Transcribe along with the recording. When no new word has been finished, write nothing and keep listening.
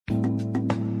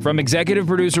From executive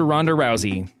producer Ronda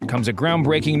Rousey comes a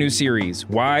groundbreaking new series,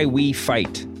 Why We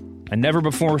Fight. A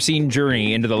never-before-seen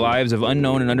journey into the lives of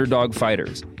unknown and underdog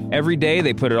fighters. Every day,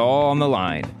 they put it all on the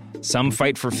line. Some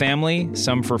fight for family,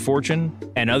 some for fortune,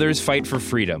 and others fight for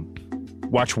freedom.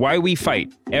 Watch Why We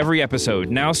Fight, every episode,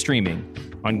 now streaming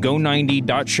on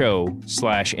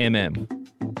go90.show/mm.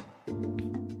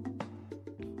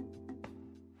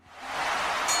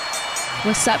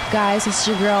 What's up, guys? This is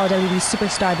your girl, WWE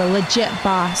superstar, the legit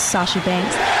boss, Sasha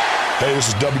Banks. Hey, this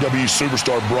is WWE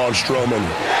superstar Braun Strowman.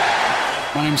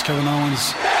 My name's Kevin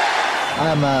Owens.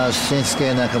 I'm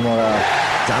Shinsuke Nakamura.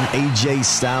 I'm AJ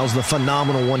Styles, the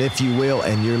phenomenal one, if you will,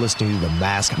 and you're listening to The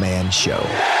Masked Man Show.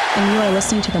 And you are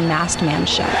listening to The Masked Man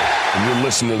Show. And you're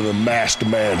listening to The Masked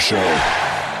Man Show.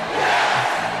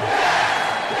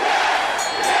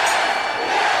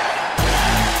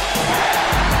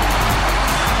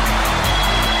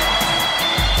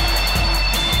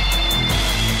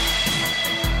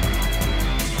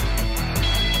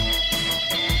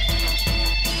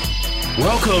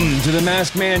 Welcome to the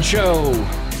Masked Man Show.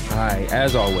 Hi,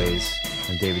 as always,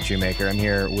 I'm David Shoemaker. I'm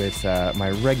here with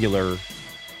my regular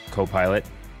co-pilot,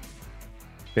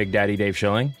 Big Daddy Dave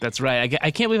Schilling. That's right.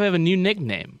 I can't believe I have a new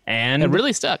nickname. And it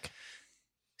really stuck.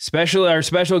 Our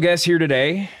special guest here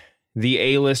today, the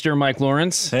A-lister Mike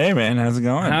Lawrence. Hey, man. How's it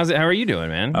going? How are you doing,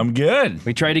 man? I'm good.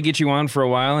 We tried to get you on for a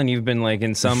while, and you've been like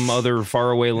in some other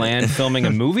faraway land filming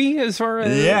a movie as far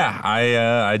as... Yeah,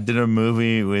 I did a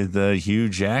movie with Hugh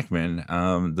Jackman,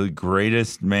 the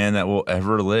greatest man that will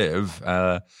ever live.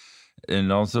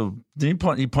 And also, he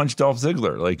punched Dolph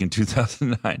Ziggler like in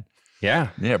 2009.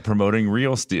 Yeah, promoting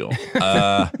Real Steel.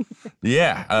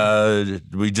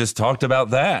 We just talked about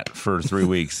that for 3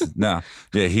 weeks. No,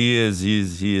 yeah, he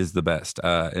is the best,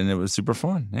 and it was super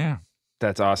fun. Yeah,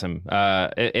 that's awesome.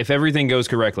 If everything goes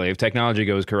correctly, if technology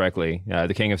goes correctly,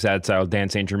 the King of Sad Style, Dan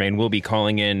St. Germain, will be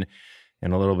calling in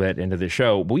a little bit into the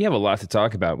show. But we have a lot to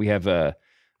talk about. We have a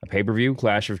pay-per-view,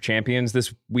 Clash of Champions,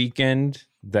 this weekend.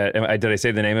 Did I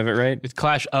say the name of it right? It's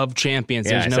Clash of Champions.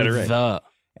 Yeah, There's I said no it right. the.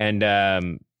 And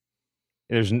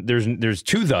there's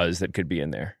two thes that could be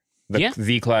in there.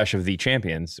 The Clash of the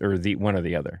Champions, or the one or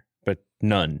the other, but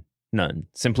none.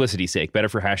 Simplicity's sake, better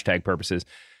for hashtag purposes.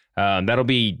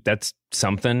 That's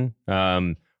something.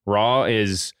 Raw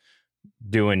is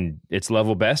doing its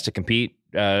level best to compete,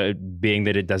 being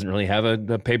that it doesn't really have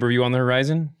a pay-per-view on the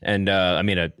horizon, and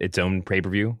its own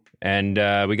pay-per-view. And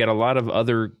we got a lot of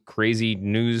other crazy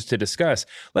news to discuss.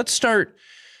 Let's start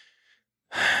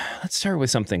with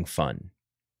something fun.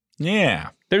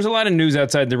 Yeah. There's a lot of news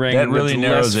outside the ring. That really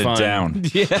narrows it fun. down.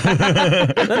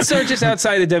 Yeah. Let's start just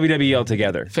outside the WWE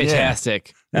altogether.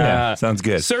 Fantastic. Yeah, sounds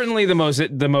good. Certainly the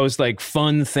most like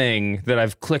fun thing that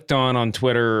I've clicked on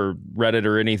Twitter or Reddit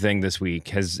or anything this week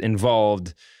has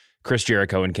involved Chris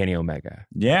Jericho and Kenny Omega.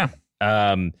 Yeah.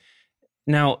 Now,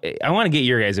 I want to get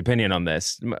your guys' opinion on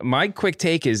this. My quick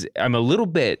take is I'm a little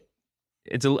bit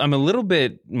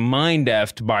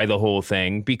mind-effed by the whole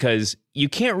thing, because you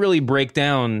can't really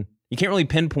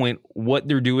pinpoint what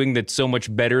they're doing that's so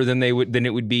much better than it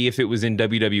would be if it was in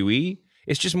WWE.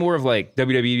 It's just more of like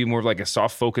WWE, more of like a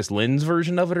soft focus lens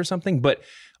version of it or something. But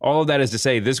all of that is to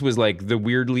say, this was like the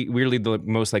weirdly the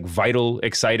most like vital,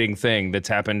 exciting thing that's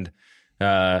happened,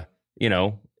 and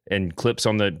clips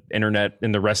on the internet,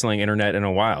 in the wrestling internet, in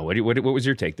a while. What was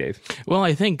your take, Dave? Well,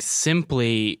 I think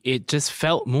simply it just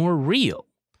felt more real.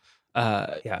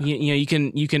 You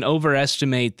can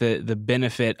overestimate the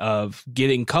benefit of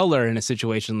getting color in a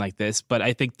situation like this, but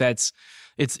I think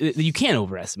you can't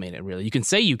overestimate it, really. You can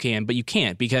say you can, but you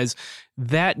can't, because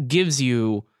that gives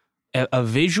you a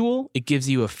visual. It gives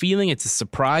you a feeling. It's a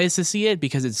surprise to see it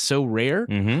because it's so rare.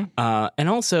 Mm-hmm. And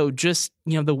also just,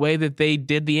 the way that they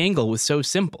did the angle was so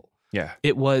simple. Yeah.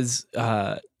 It was,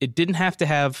 it didn't have to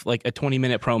have like a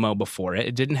 20-minute promo before it.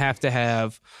 It didn't have to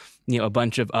have, a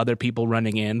bunch of other people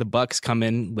running in. The Bucks come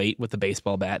in late with the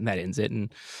baseball bat and that ends it.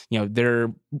 And,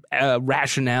 their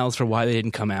rationales for why they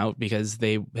didn't come out, because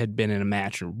they had been in a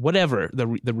match or whatever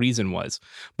the reason was.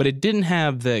 But it didn't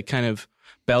have the kind of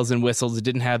bells and whistles. It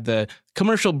didn't have the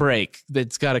commercial break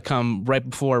that's got to come right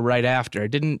before, right after.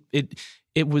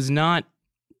 It was not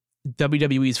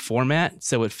WWE's format,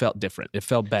 so it felt different. It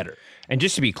felt better. And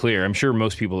just to be clear, I'm sure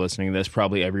most people listening to this,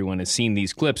 probably everyone has seen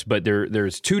these clips, but there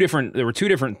were two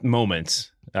different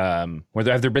moments. Have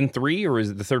there been three, or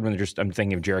is it the third one? I'm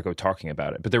thinking of Jericho talking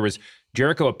about it. But there was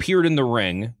Jericho appeared in the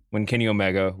ring when Kenny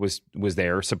Omega was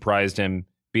there, surprised him,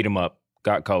 beat him up,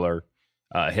 got color,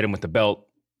 hit him with the belt,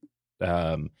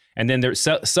 And then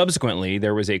subsequently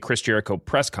there was a Chris Jericho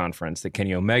press conference that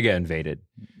Kenny Omega invaded.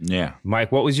 Yeah,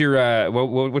 Mike, what was your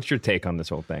what's your take on this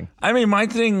whole thing? I mean, my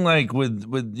thing, like with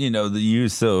the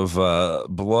use of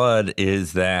blood,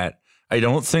 is that I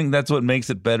don't think that's what makes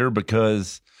it better,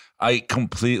 because I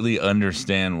completely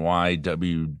understand why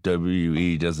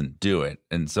WWE doesn't do it,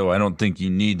 and so I don't think you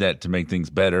need that to make things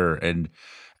better. And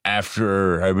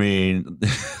after, I mean,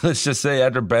 let's just say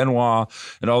after Benoit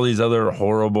and all these other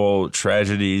horrible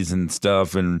tragedies and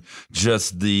stuff, and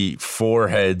just the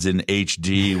foreheads in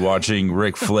HD watching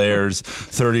Ric Flair's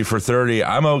 30 for 30,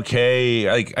 I'm okay.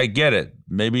 I get it.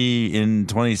 Maybe in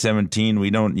 2017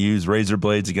 we don't use razor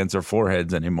blades against our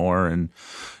foreheads anymore and,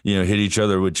 hit each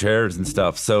other with chairs and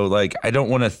stuff. So, like, I don't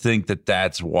want to think that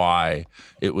that's why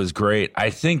it was great. I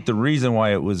think the reason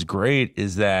why it was great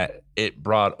is that it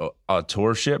brought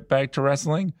authorship back to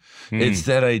wrestling. It's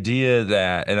that idea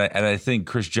that, and I think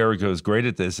Chris Jericho is great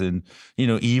at this. And,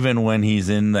 even when he's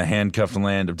in the handcuffed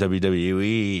land of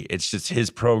WWE, it's just his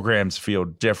programs feel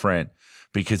different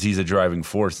because he's a driving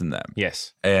force in them.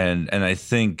 Yes. And I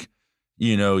think,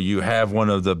 you have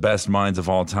one of the best minds of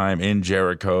all time in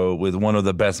Jericho with one of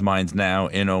the best minds now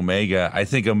in Omega. I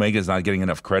think Omega's not getting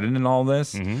enough credit in all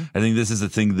this. Mm-hmm. I think this is a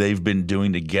thing they've been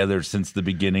doing together since the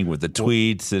beginning with the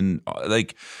tweets. And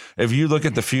like, if you look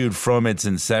at the feud from its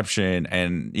inception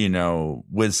and,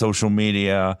 with social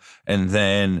media, and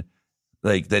then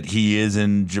like that he is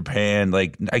in Japan,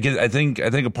 like I think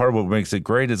a part of what makes it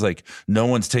great is like no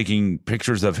one's taking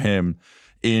pictures of him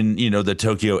in, the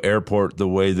Tokyo airport the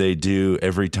way they do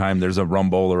every time there's a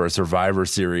Rumble or a Survivor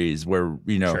Series where,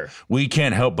 sure, we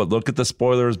can't help but look at the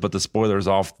spoilers, but the spoilers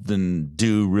often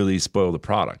do really spoil the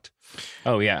product.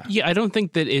 Oh, yeah. Yeah, I don't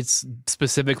think that it's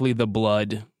specifically the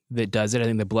blood that does it. I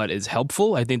think the blood is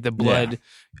helpful. I think the blood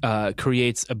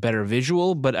creates a better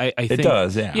visual, but I think it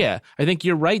does, yeah. Yeah, I think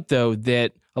you're right, though,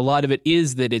 that a lot of it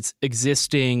is that it's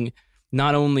existing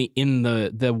not only in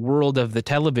the world of the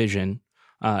television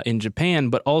in Japan,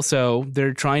 but also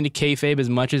they're trying to kayfabe as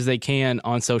much as they can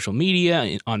on social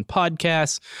media, on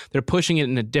podcasts. They're pushing it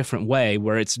in a different way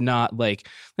where it's not like,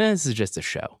 this is just a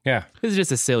show. Yeah. This is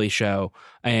just a silly show.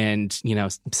 And,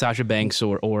 Sasha Banks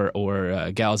or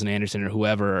Gallows and Anderson or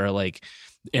whoever are like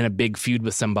in a big feud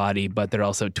with somebody, but they're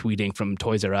also tweeting from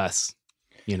Toys R Us,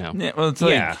 Yeah, well, it's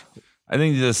like, I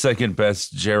think the second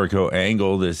best Jericho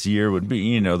angle this year would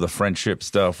be, the friendship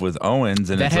stuff with Owens.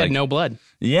 And that it's had like, no blood.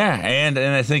 Yeah, and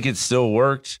I think it still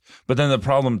worked. But then the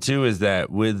problem, too, is that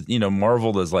with,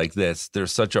 Marvel is like this.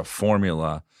 There's such a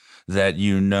formula that,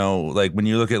 like when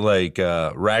you look at like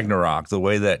Ragnarok, the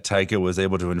way that Taika was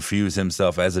able to infuse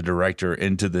himself as a director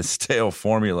into this stale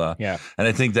formula. Yeah. And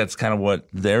I think that's kind of what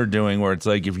they're doing, where it's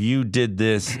like if you did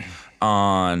this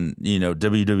on,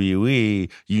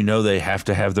 WWE, they have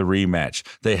to have the rematch.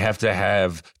 They have to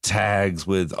have tags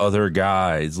with other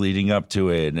guys leading up to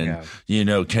it.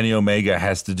 And, Kenny Omega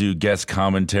has to do guest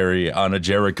commentary on a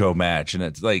Jericho match. And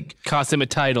it's like, cost him a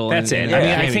title. That's it.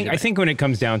 I think when it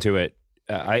comes down to it,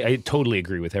 I totally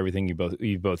agree with everything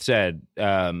you both said.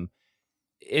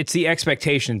 It's the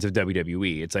expectations of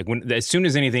WWE. It's like as soon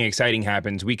as anything exciting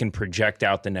happens, we can project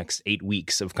out the next 8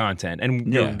 weeks of content,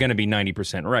 and you're going to be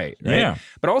 90% right? Yeah.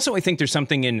 But also, I think there's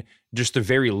something in just the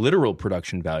very literal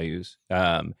production values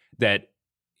that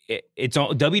it's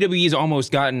all WWE's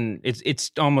almost gotten.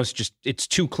 It's almost just it's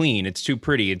too clean. It's too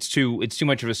pretty. It's too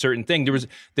much of a certain thing. There was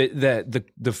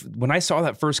the when I saw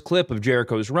that first clip of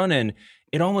Jericho's run-in,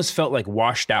 it almost felt like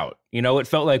washed out. It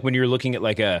felt like when you're looking at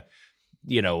like a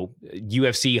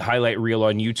UFC highlight reel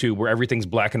on YouTube where everything's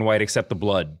black and white except the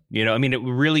blood. It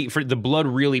really, the blood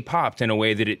really popped in a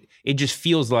way that it just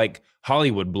feels like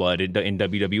Hollywood blood in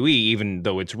WWE, even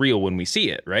though it's real when we see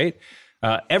it, right?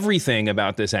 Everything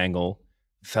about this angle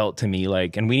felt to me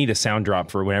like, and we need a sound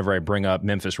drop for whenever I bring up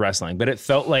Memphis wrestling, but it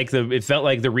felt like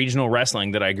the regional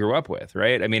wrestling that I grew up with,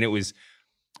 right? It was,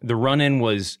 the run-in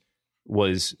was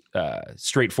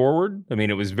straightforward.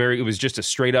 It was just a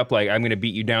straight up, like, I'm going to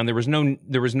beat you down. There was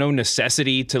no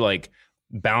necessity to like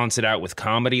balance it out with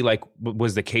comedy, like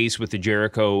was the case with the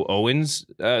Jericho Owens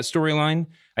storyline.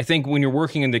 I think when you're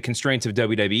working in the constraints of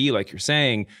WWE, like you're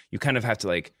saying, you kind of have to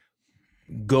like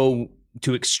go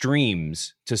to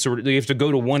extremes to you have to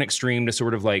go to one extreme to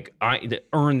sort of like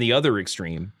earn the other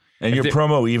extreme. And your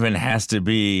promo even has to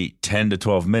be 10 to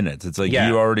 12 minutes. It's like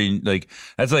you already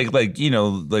that's like like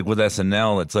with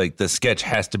SNL, it's like the sketch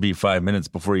has to be 5 minutes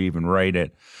before you even write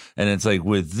it. And it's like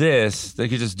with this, they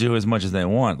could just do as much as they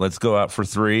want. Let's go out for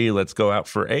 3. Let's go out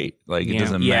for 8. Like it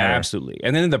doesn't matter. Yeah, absolutely.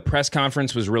 And then the press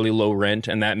conference was really low rent,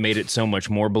 and that made it so much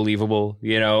more believable.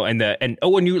 And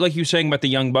you like you saying about the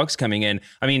Young Bucks coming in.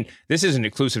 I mean, this isn't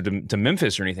exclusive to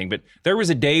Memphis or anything, but there was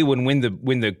a day when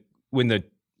the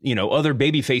other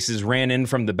baby faces ran in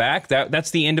from the back.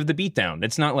 That's the end of the beatdown.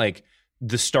 It's not like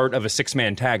the start of a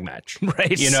 6-man tag match,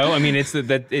 right? I mean, it's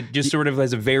that it just sort of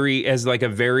has a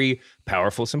very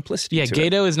powerful simplicity. Yeah,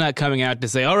 Gato is not coming out to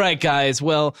say, "All right, guys,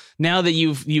 well, now that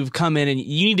you've come in and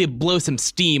you need to blow some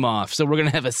steam off, so we're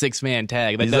gonna have a 6-man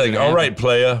tag." He's like, "All right,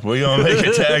 playa, we're gonna make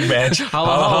a tag match."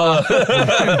 Holla,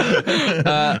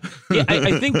 holla.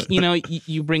 I think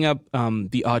you bring up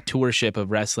the auteurship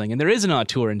of wrestling, and there is an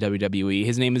auteur in WWE.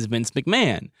 His name is Vince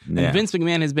McMahon, and Vince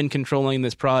McMahon has been controlling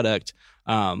this product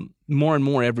more and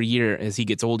more every year as he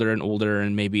gets older and older,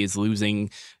 and maybe is losing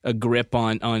a grip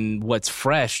on what's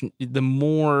fresh. The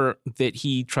more that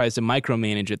he tries to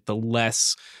micromanage it, the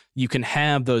less you can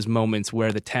have those moments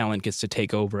where the talent gets to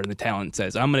take over, and the talent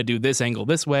says, "I'm going to do this angle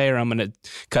this way," or "I'm going to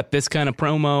cut this kind of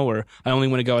promo," or "I only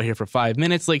want to go out here for 5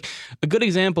 minutes." Like a good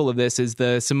example of this is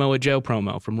the Samoa Joe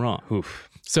promo from Raw. Oof.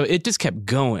 So it just kept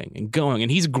going and going,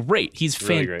 and he's great. He's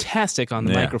really fantastic on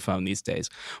the microphone these days.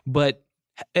 But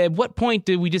at what point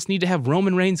do we just need to have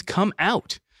Roman Reigns come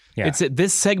out? Yeah.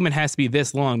 This segment has to be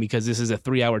this long because this is a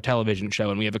 3-hour television show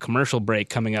and we have a commercial break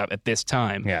coming up at this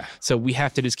time. Yeah. So we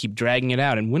have to just keep dragging it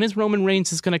out. And when is Roman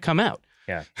Reigns going to come out?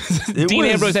 Yeah. Dean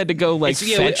Ambrose had to go fetch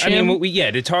him.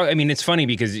 To talk. I mean, it's funny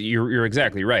because you're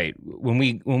exactly right. When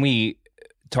we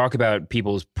talk about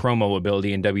people's promo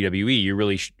ability in WWE, you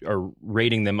really are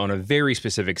rating them on a very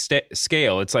specific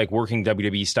scale. It's like working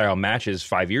WWE style matches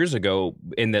 5 years ago,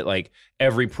 in that like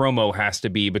every promo has to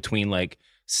be between like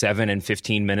 7 and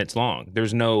 15 minutes long.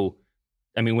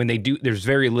 When they do, there's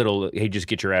very little, hey, just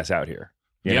get your ass out here.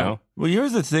 You know? Well,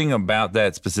 here's the thing about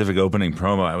that specific opening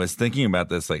promo. I was thinking about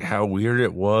this, like how weird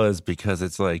it was, because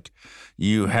it's like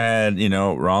you had,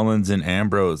 Rollins and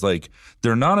Ambrose, like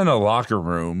they're not in a locker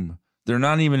room. They're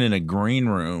not even in a green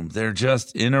room. They're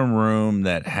just in a room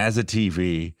that has a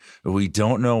TV. We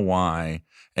don't know why.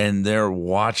 And they're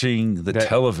watching the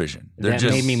television. That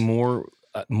made me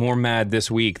more mad this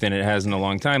week than it has in a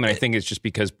long time. And I think it's just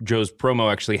because Joe's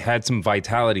promo actually had some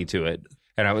vitality to it.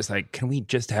 And I was like, can we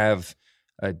just have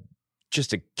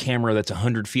just a camera that's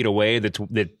 100 feet away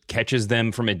that catches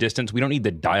them from a distance? We don't need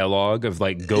the dialogue of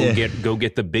like go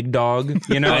get the big dog.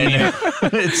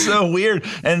 It's so weird.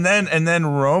 And then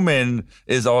Roman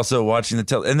is also watching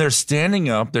the and they're standing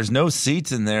up. There's no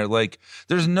seats in there. Like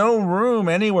there's no room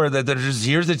anywhere that they're just,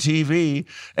 here's the TV.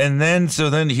 And then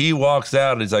he walks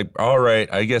out. He's like, all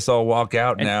right, I guess I'll walk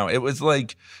out now. It was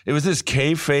this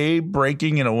kayfabe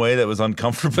breaking in a way that was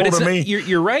uncomfortable to me.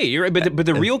 You're right. You're right. But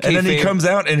the real kayfabe. And then he comes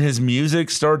out and his music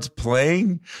starts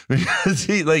playing because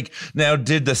he now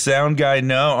did the sound guy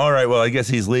know? All right, well, I guess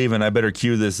he's leaving. I better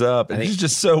cue this up. And it's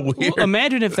just so weird. Well,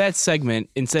 imagine if that segment,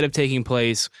 instead of taking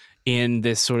place in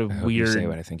this sort of weird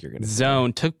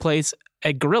zone, took place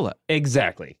at Gorilla.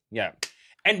 Exactly. Yeah.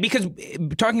 And because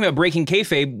talking about breaking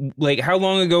kayfabe, like how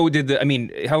long ago did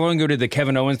the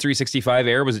Kevin Owens 365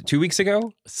 air? Was it 2 weeks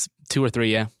ago? 2 or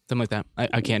 3, yeah. Something like that.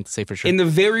 I can't say for sure. In the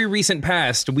very recent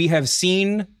past, we have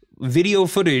seen video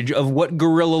footage of what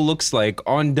Gorilla looks like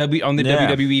on the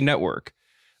WWE network.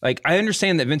 Like, I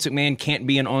understand that Vince McMahon can't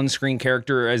be an on-screen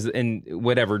character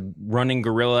running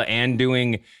Gorilla and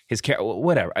doing his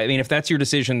whatever. I mean, if that's your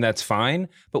decision, that's fine.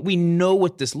 But we know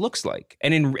what this looks like,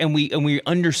 and we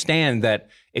understand that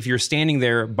if you're standing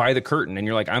there by the curtain and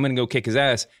you're like, I'm going to go kick his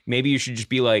ass, maybe you should just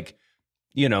be like,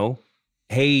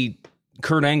 hey,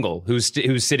 Kurt Angle, who's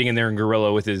sitting in there in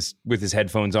Gorilla with his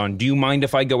headphones on, do you mind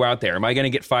if I go out there? Am I going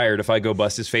to get fired if I go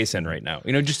bust his face in right now?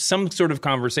 Just some sort of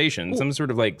conversation, some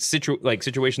sort of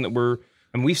situation that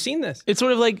we've seen this. It's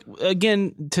sort of like,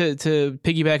 again, to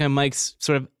piggyback on Mike's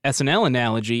sort of SNL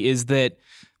analogy, is that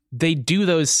they do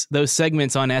those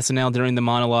segments on SNL during the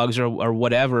monologues or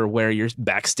whatever, where you're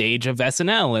backstage of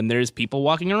SNL and there's people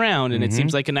walking around and it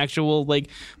seems like an actual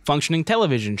functioning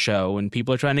television show and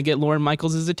people are trying to get Lorne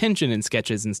Michaels' attention in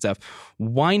sketches and stuff.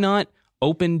 Why not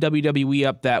open WWE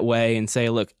up that way and say,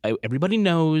 look, everybody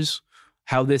knows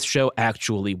how this show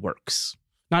actually works.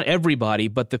 Not everybody,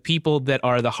 but the people that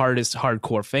are the hardest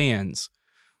hardcore fans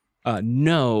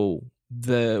know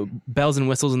the bells and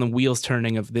whistles and the wheels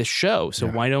turning of this show. So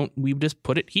why don't we just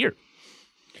put it here?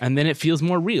 And then it feels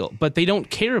more real. But they don't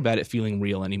care about it feeling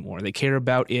real anymore. They care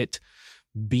about it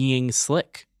being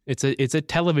slick. It's a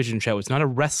television show. It's not a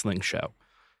wrestling show.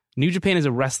 New Japan is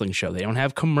a wrestling show. They don't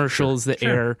have commercials that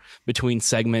air between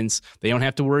segments. They don't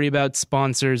have to worry about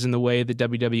sponsors in the way that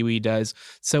WWE does.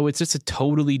 So it's just a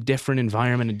totally different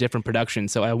environment, a different production.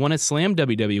 So I want to slam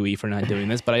WWE for not doing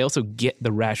this, but I also get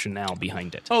the rationale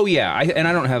behind it. Oh, yeah. I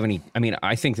don't have any. I mean,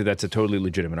 I think that that's a totally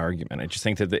legitimate argument. I just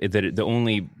think that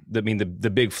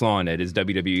the big flaw in it is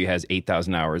WWE has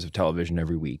 8,000 hours of television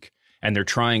every week. And they're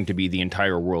trying to be the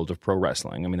entire world of pro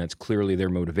wrestling. I mean, that's clearly their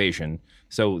motivation.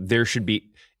 So there should be.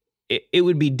 It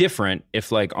would be different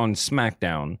if, like, on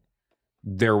SmackDown,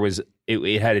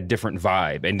 it had a different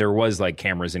vibe, and there was like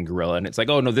cameras in Gorilla, and it's like,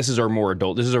 oh no, this is our more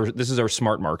adult, this is our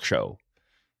Smart Mark show.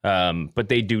 But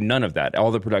they do none of that.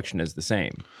 All the production is the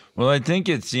same. Well, I think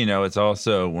it's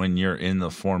also when you're in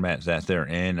the format that they're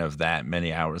in of that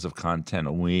many hours of content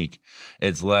a week,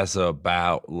 it's less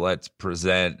about let's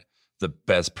present the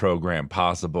best program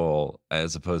possible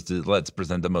as opposed to let's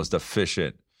present the most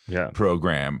efficient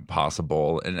program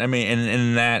possible. And I mean,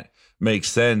 and that makes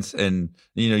sense. And,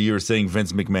 you were saying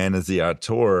Vince McMahon is the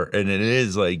auteur, and it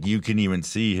is like you can even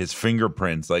see his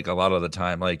fingerprints like a lot of the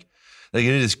time. Like it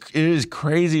is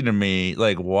crazy to me,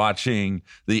 like watching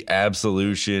the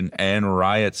Absolution and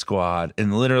Riot Squad,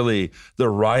 and literally the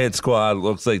Riot Squad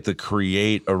looks like the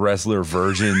Create a Wrestler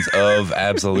versions of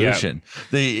Absolution. Yep.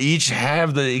 They each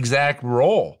have the exact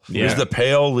role. Yeah. There's the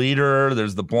pale leader,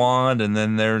 there's the blonde, and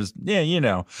then there's and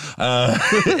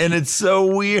it's so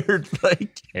weird.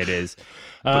 Like it is.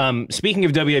 Speaking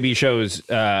of WWE shows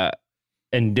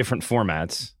in different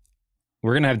formats.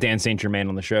 We're going to have Dan St. Germain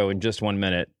on the show in just 1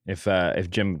 minute if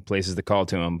Jim places the call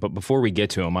to him. But before we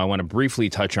get to him, I want to briefly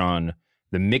touch on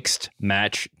the Mixed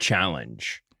Match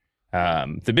Challenge.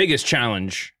 The biggest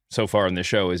challenge so far in the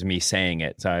show is me saying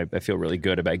it. So I feel really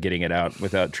good about getting it out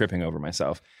without tripping over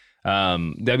myself.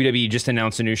 WWE just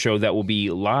announced a new show that will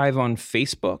be live on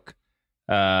Facebook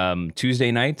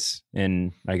Tuesday nights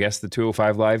in, I guess, the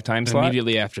 205 Live time slot.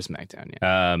 Immediately after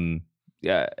SmackDown,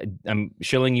 yeah. I'm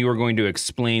Schilling, you are going to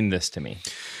explain this to me.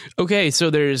 Okay, so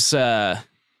there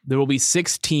will be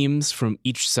 6 teams from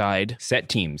each side. Set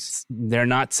teams. They're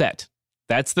not set.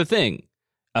 That's the thing.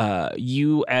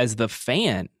 You as the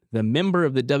fan, the member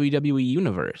of the WWE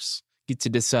universe, get to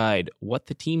decide what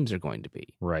the teams are going to be.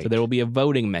 Right. So there will be a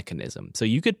voting mechanism. So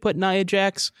you could put Nia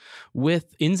Jax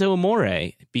with Enzo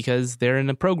Amore because they're in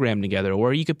a program together,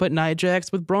 or you could put Nia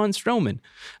Jax with Braun Strowman,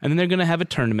 and then they're going to have a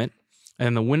tournament.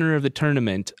 And the winner of the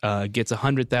tournament gets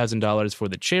 $100,000 for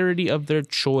the charity of their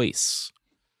choice.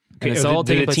 Okay,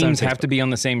 do the teams have to be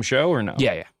on the same show or no?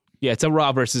 Yeah. It's a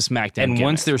Raw versus SmackDown. And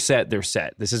once they're set, they're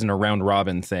set. This isn't a round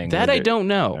robin thing. That I don't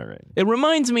know. All right. It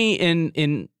reminds me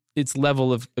in its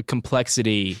level of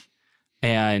complexity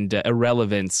and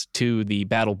irrelevance to the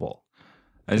Battle Bowl.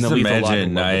 I just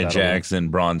imagine Nia Jax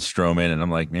and Braun Strowman, and I'm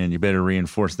like, man, you better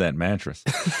reinforce that mattress.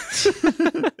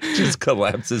 Just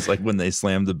collapses like when they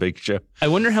slam the Big Show. I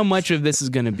wonder how much of this is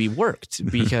going to be worked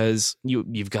because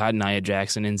you've got Nia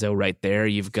Jax and Enzo right there.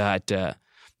 You've got Lana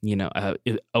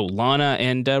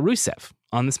and Rusev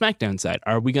on the SmackDown side.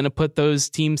 Are we going to put those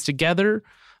teams together?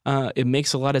 It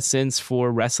makes a lot of sense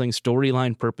for wrestling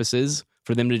storyline purposes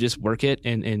for them to just work it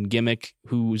and gimmick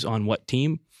who's on what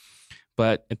team.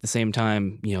 But at the same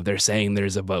time, they're saying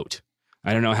there's a vote.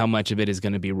 I don't know how much of it is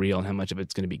going to be real and how much of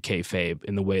it's going to be kayfabe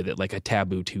in the way that like a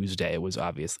Taboo Tuesday was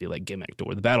obviously like gimmicked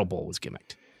or the Battle Bowl was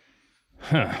gimmicked.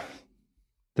 Huh.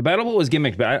 The Battle Bowl was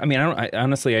gimmicked, but I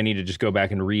honestly, I need to just go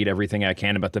back and read everything I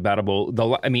can about the Battle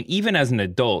Bowl. Even as an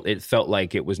adult, it felt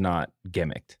like it was not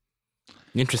gimmicked.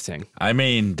 Interesting. I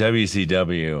mean,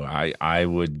 WCW, I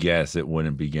would guess it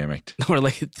wouldn't be gimmicked. Or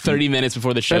like 30 minutes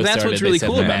before the show started. That's what's really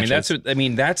cool about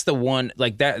it. That's the one,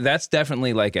 like that's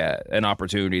definitely like an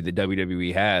opportunity that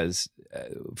WWE has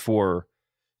for,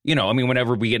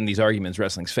 whenever we get in these arguments,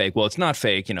 wrestling's fake. Well, it's not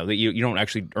fake, that you don't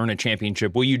actually earn a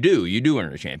championship. Well, you do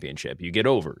earn a championship. You get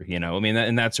over,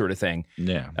 and that sort of thing.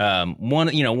 Yeah. One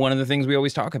of the things we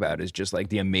always talk about is just like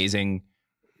the amazing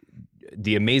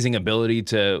ability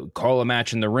to call a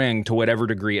match in the ring to whatever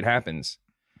degree it happens.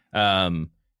 Some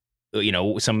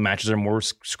matches are more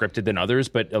scripted than others,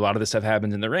 but a lot of the stuff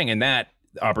happens in the ring. And that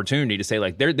opportunity to say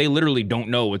like they literally don't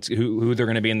know who they're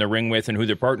going to be in the ring with and who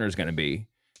their partner is going to be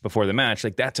before the match.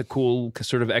 Like that's a cool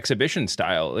sort of exhibition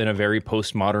style in a very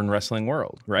postmodern wrestling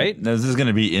world, right? Now, is this going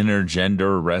to be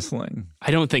intergender wrestling? I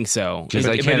don't think so. Because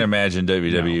I can't imagine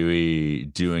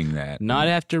WWE doing that. Not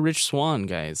after Rich Swann,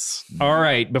 guys. All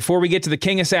right. Before we get to the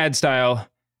King of Sad style,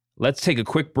 let's take a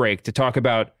quick break to talk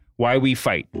about why we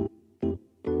fight.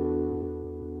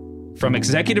 From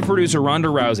executive producer Ronda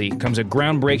Rousey comes a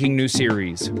groundbreaking new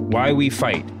series, Why We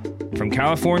Fight. From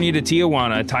California to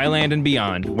Tijuana, Thailand, and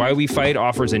beyond, Why We Fight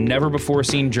offers a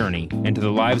never-before-seen journey into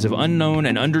the lives of unknown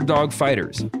and underdog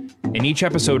fighters. In each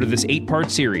episode of this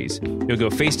 8-part series, you'll go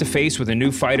face-to-face with a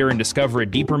new fighter and discover a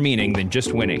deeper meaning than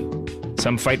just winning.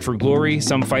 Some fight for glory,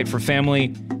 some fight for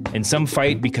family, and some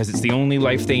fight because it's the only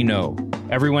life they know.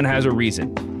 Everyone has a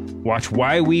reason. Watch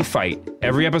Why We Fight,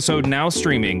 every episode now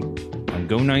streaming on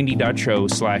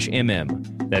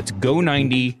go90.show/mm. That's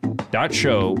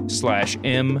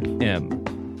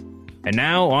go90.show/mm. And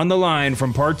now, on the line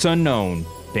from parts unknown,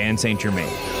 Dan St.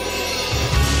 Germain.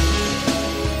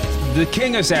 The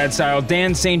king of sad style,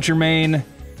 Dan St. Germain,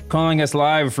 calling us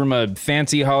live from a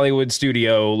fancy Hollywood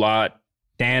studio lot.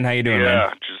 Dan, how you doing, man?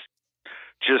 Yeah,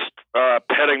 just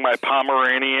petting my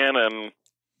Pomeranian and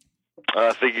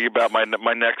thinking about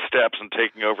my next steps in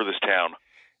taking over this town.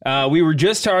 We were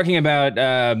just talking about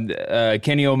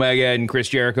Kenny Omega and Chris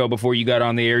Jericho before you got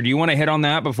on the air. Do you want to hit on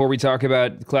that before we talk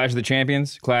about Clash of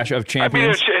Champions? I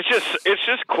mean, it's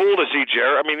just cool to see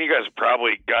Jericho. I mean, you guys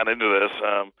probably got into this.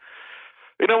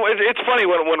 You know, it's funny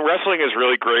when wrestling is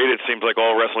really great. It seems like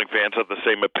all wrestling fans have the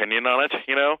same opinion on it.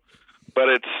 You know, but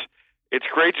it's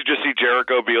great to just see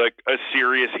Jericho be like a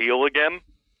serious heel again.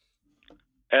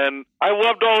 And I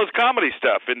loved all his comedy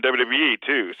stuff in WWE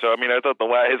too. So I mean, I thought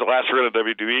his last run of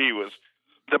WWE was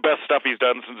the best stuff he's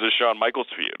done since the Shawn Michaels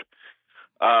feud.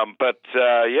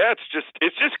 Yeah,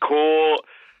 it's just cool.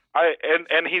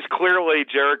 And he's clearly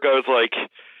Jericho's like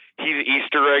he's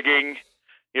Easter egging.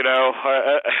 You know,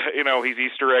 he's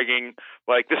Easter egging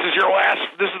like this is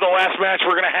the last match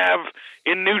we're gonna have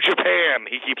in New Japan.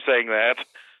 He keeps saying that.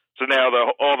 So now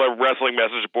all the wrestling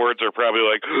message boards are probably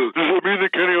like, does that mean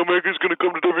that Kenny Omega's going to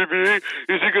come to WWE?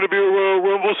 Is he going to be a Royal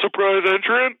Rumble surprise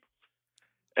entrant?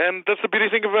 And that's the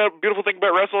beautiful thing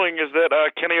about wrestling is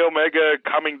that Kenny Omega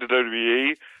coming to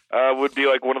WWE would be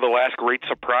like one of the last great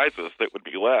surprises that would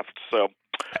be left. So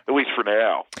at least for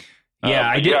now. Yeah,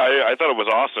 I did. Yeah, I thought it was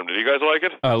awesome. Did you guys like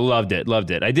it? Loved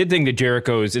it. I did think that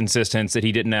Jericho's insistence that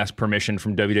he didn't ask permission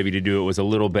from WWE to do it was a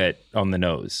little bit on the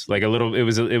nose. Like a little,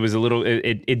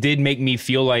 it did make me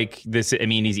feel like this. I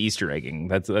mean, he's Easter egging.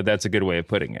 That's a good way of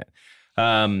putting it.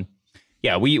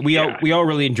 We all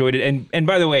really enjoyed it. And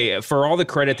by the way, for all the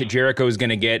credit that Jericho is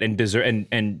going to get and deserve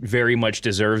and very much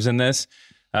deserves in this,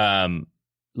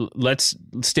 let's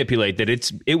stipulate that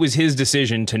it was his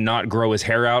decision to not grow his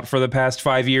hair out for the past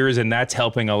 5 years, and that's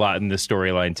helping a lot in this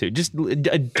storyline too. Just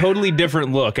a totally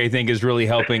different look, I think, is really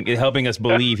helping us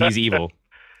believe he's evil.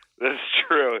 That's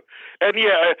true. And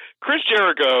yeah, Chris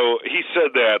Jericho, he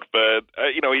said that, but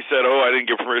he said, "Oh, I didn't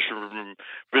get permission from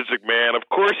Vince McMahon." Of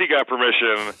course, he got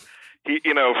permission. And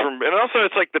also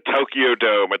it's like the Tokyo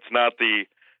Dome. It's not the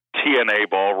TNA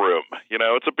ballroom.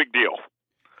 It's a big deal.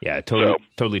 Yeah,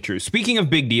 totally true. Speaking of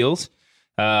big deals,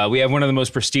 we have one of the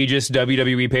most prestigious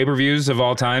WWE pay-per-views of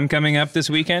all time coming up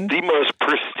this weekend. The most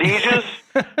prestigious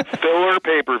filler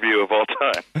pay-per-view of all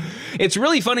time. It's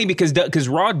really funny because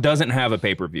Raw doesn't have a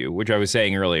pay-per-view, which I was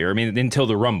saying earlier. I mean, until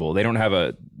the Rumble, they don't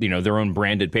have their own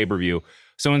branded pay-per-view.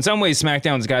 So in some ways,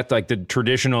 SmackDown's got like the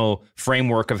traditional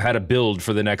framework of how to build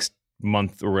for the next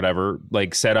month or whatever,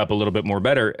 like set up a little bit more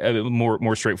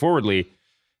straightforwardly.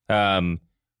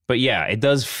 But yeah, it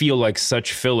does feel like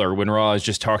such filler when Raw is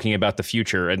just talking about the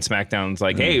future and SmackDown's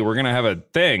like, hey, we're going to have a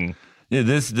thing. Yeah,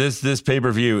 this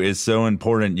pay-per-view is so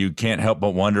important, you can't help but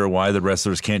wonder why the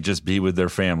wrestlers can't just be with their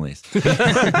families. Is Lawrence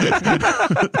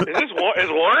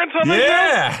on the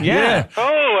show? Yeah.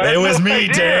 Oh, it was me,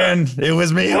 Dan. It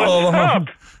was me all along.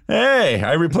 Hey,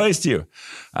 I replaced you.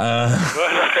 No.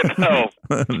 No.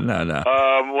 Well,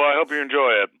 I hope you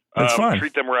enjoy it. That's fine.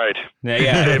 Treat them right.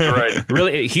 Yeah. Right.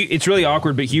 Really, it's really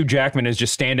awkward, but Hugh Jackman is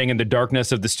just standing in the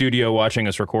darkness of the studio watching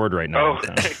us record right now. Oh,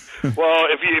 well,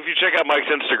 if you check out Mike's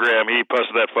Instagram, he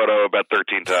posted that photo about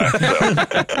 13 times. So.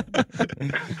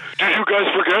 Did you guys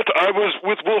forget? I was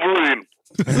with Wolverine.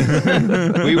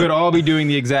 We would all be doing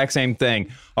the exact same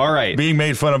thing. All right. Being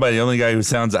made fun of by the only guy who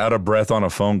sounds out of breath on a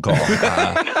phone call.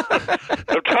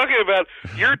 I'm talking about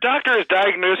your doctor is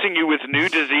diagnosing you with new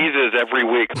diseases every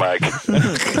week, Mike.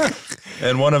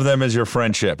 And one of them is your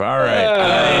friendship. All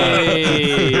right.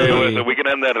 Hey, listen, we can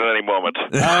end that at any moment.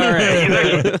 All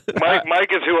right.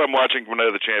 Mike is who I'm watching Night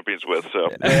of the Champions with, so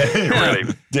get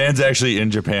ready. Dan's actually in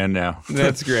Japan now.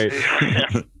 That's great.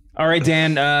 All right,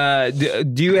 Dan,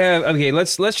 do you have, okay,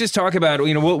 let's just talk about,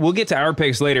 we'll get to our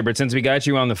picks later, but since we got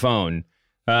you on the phone,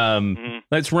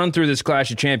 let's run through this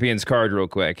Clash of Champions card real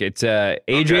quick. It's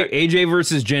AJ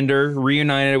versus Jinder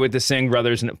reunited with the Singh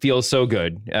brothers, and it feels so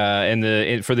good for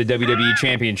the WWE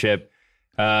Championship.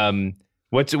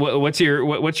 What's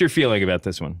your feeling about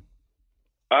this one?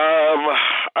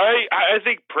 I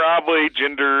think probably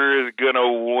Jinder is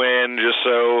gonna win just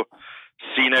so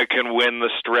Cena can win the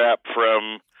strap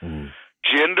from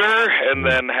Jinder, and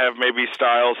then have maybe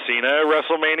Styles Cena at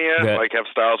WrestleMania, like have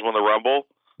Styles win the Rumble.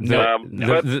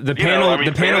 The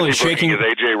panel is shaking as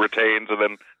AJ retains, and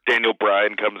then Daniel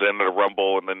Bryan comes in at a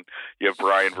Rumble, and then you have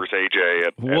Bryan versus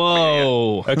AJ.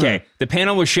 Whoa! Okay, the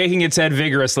panel was shaking its head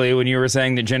vigorously when you were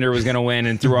saying that Jinder was going to win,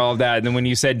 and through all of that, and then when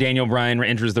you said Daniel Bryan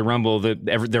enters the Rumble,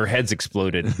 their heads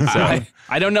exploded. So.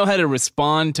 I don't know how to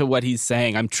respond to what he's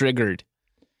saying. I'm triggered.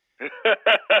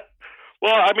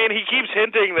 Well, I mean, he keeps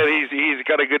hinting that he's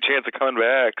got a good chance of coming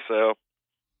back. So,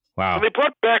 wow. And they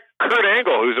brought back Kurt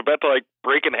Angle, who's about to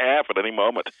break in half at any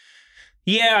moment.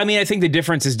 Yeah, I mean, I think the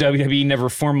difference is WWE never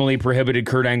formally prohibited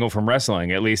Kurt Angle from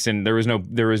wrestling. At least, and there was no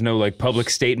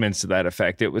public statements to that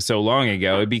effect. It was so long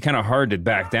ago; it'd be kind of hard to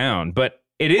back down. But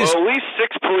it is. Well, at least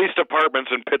 6 police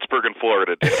departments in Pittsburgh and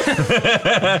Florida did.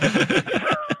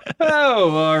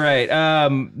 Oh, all right.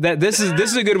 This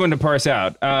is a good one to parse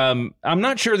out. I'm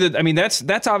not sure that. I mean,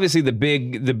 that's obviously the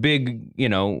big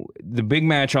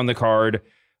match on the card.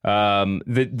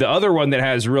 The other one that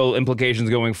has real implications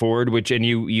going forward, and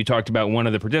you talked about one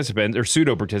of the participants or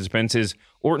pseudo participants, is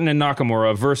Orton and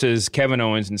Nakamura versus Kevin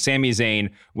Owens and Sami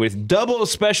Zayn with double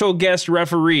special guest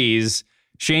referees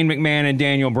Shane McMahon and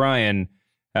Daniel Bryan.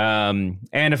 And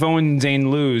if Owens and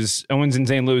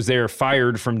Zayn lose, they are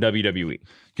fired from WWE.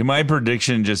 Can my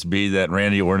prediction just be that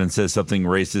Randy Orton says something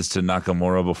racist to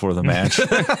Nakamura before the match?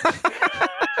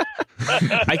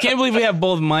 I can't believe we have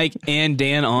both Mike and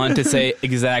Dan on to say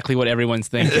exactly what everyone's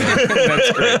thinking.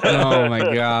 That's great. Oh,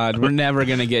 my God. We're never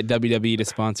going to get WWE to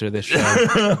sponsor this show.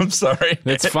 I'm sorry.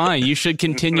 That's fine. You should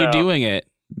continue doing it.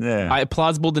 Yeah,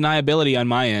 plausible deniability on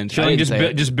my end.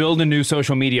 Just build a new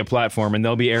social media platform, and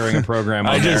they'll be airing a program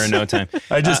on there in no time.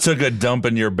 I just took a dump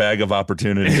in your bag of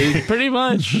opportunity. Pretty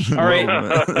much. All right,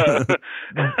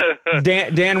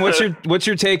 Dan, what's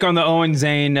your take on the Owen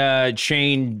Zayn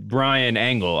Shane Bryan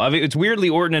angle? I mean, it's weirdly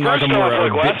Orton and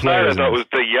Nakamura are big players. I thought it was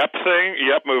the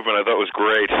Yep movement. I thought was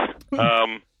great.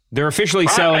 They're officially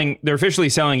selling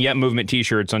Yep Movement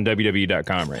T-shirts on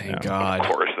WWE.com right now. Thank God. Of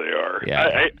course they are.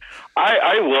 Yeah.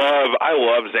 I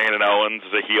love Zayn and Owens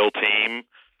as a heel team.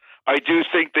 I do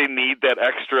think they need that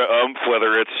extra oomph,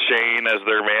 whether it's Shane as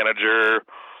their manager,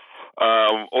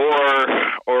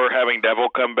 or having Neville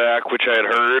come back, which I had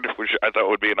heard, which I thought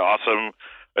would be an awesome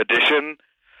addition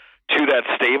to that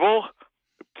stable.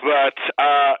 But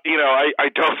I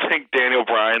don't think Daniel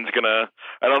Bryan's gonna.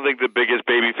 I don't think the biggest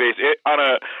babyface on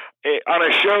a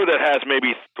show that has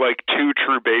maybe 2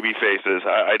 true baby faces.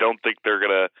 I don't think they're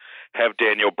gonna have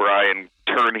Daniel Bryan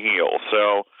turn heel.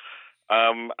 So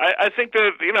I think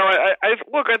that I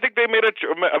think they made a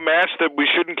match that we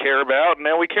shouldn't care about, and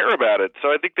now we care about it. So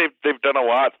I think they've done a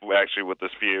lot actually with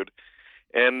this feud,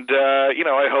 and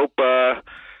I hope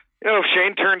if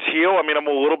Shane turns heel. I mean, I'm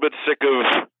a little bit sick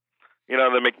of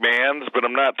the McMahons, but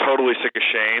I'm not totally sick of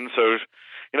Shane. So,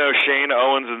 Shane,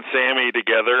 Owens, and Sammy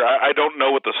together. I don't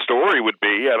know what the story would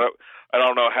be. I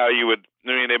don't know how you would.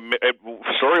 I mean,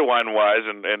 storyline wise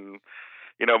and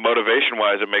motivation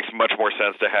wise, it makes much more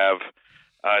sense to have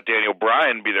Daniel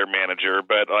Bryan be their manager.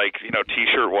 But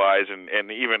T-shirt wise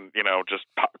and even just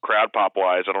crowd pop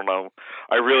wise, I don't know.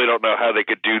 I really don't know how they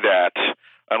could do that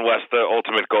unless the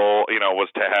ultimate goal was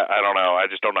to. I don't know. I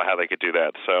just don't know how they could do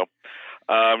that. So.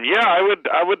 I would.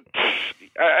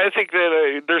 I think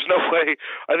that there's no way.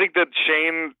 I think that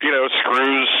Shane, Shane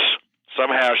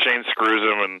screws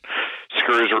him and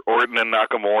screws Orton and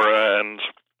Nakamura, and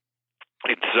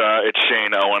it's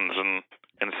Shane, Owens, and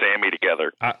Sammy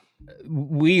together.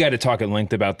 We got to talk at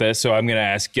length about this, so I'm going to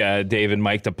ask Dave and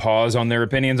Mike to pause on their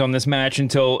opinions on this match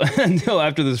until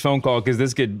after this phone call, because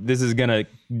this is gonna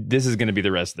be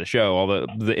the rest of the show, all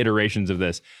the iterations of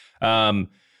this.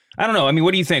 I don't know. I mean,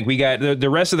 what do you think? We got the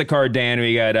rest of the card, Dan.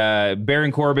 We got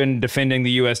Baron Corbin defending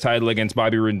the U.S. title against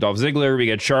Bobby Roode and Dolph Ziggler. We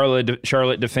got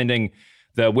Charlotte defending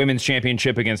the women's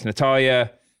championship against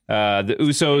Natalya. The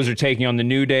Usos are taking on the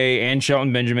New Day and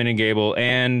Shelton Benjamin and Gable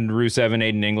and Rusev and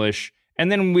Aiden English. And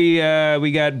then we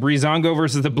got Breezango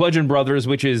versus the Bludgeon Brothers,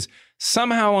 which is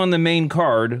somehow on the main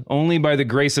card, only by the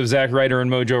grace of Zack Ryder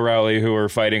and Mojo Rawley, who are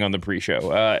fighting on the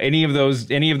pre-show. Any of those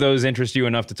interest you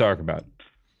enough to talk about?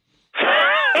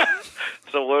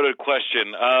 It's a loaded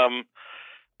question. I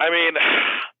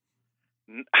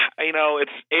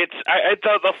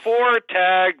thought the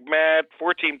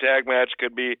 4-team tag match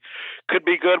could be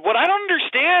good. What I don't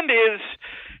understand is,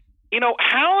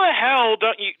 how the hell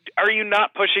are you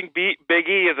not pushing Big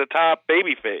E as a top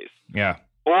babyface? Yeah.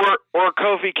 Or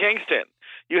Kofi Kingston.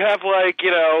 You have I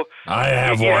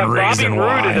have one reason Bobby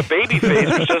why. Roode as a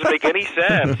babyface, which doesn't make any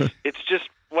sense. It's just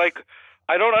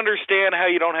I don't understand how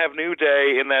you don't have New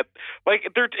Day in that. Like,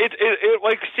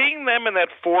 like seeing them in that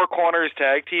Four Corners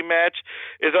tag team match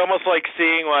is almost like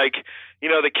seeing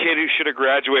the kid who should have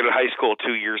graduated high school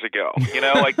 2 years ago.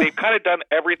 Like they've kind of done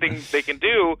everything they can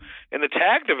do in the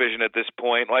tag division at this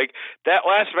point. Like that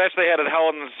last match they had at Hell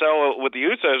in a Cell with the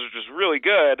Usos, which was really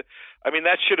good. I mean,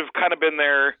 that should have kind of been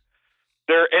their.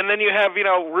 And then you have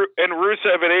and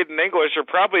Rusev and Aiden English are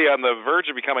probably on the verge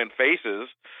of becoming faces.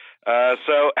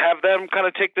 So have them kind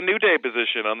of take the New Day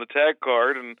position on the tag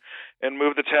card and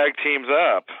move the tag teams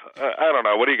up. I don't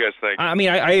know. What do you guys think? I mean,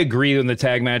 I agree on the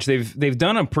tag match. They've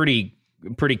done a pretty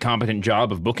competent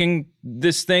job of booking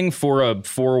this thing for a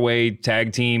 4-way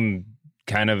tag team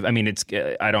kind of. I mean,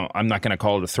 I'm not going to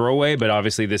call it a throwaway, but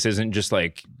obviously this isn't just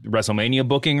like WrestleMania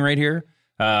booking right here.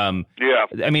 Yeah.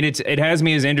 I mean, it has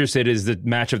me as interested as the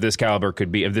match of this caliber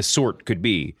could be, of this sort could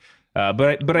be.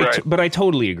 But I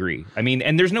totally agree. I mean,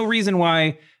 and there's no reason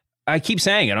why, I keep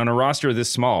saying it, on a roster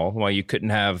this small, why you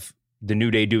couldn't have the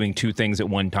New Day doing two things at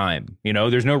one time.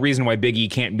 There's no reason why Big E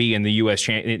can't be in the U.S.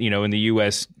 In the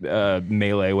U.S.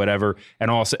 Melee, whatever,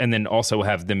 and then also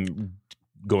have them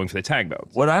going for the tag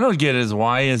belts. What I don't get is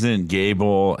why isn't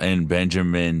Gable and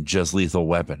Benjamin just Lethal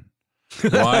Weapon?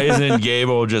 Why isn't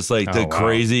Gable just like the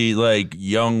crazy like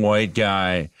young white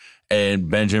guy? And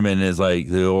Benjamin is like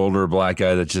the older black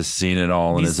guy that's just seen it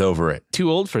all and is over it.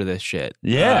 Too old for this shit.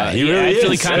 Yeah, he really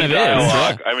actually is. kind of is.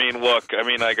 Yeah. I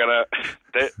mean, I gotta.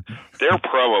 Their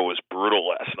promo was brutal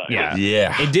last night.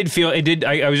 Yeah. It did.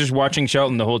 I was just watching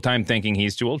Shelton the whole time, thinking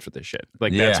he's too old for this shit.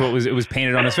 Like that's what it was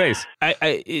painted on his face.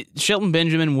 Shelton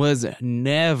Benjamin was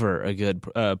never a good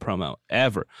promo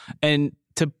ever, and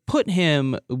to put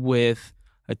him with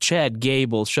Chad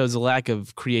Gable shows a lack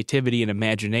of creativity and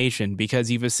imagination,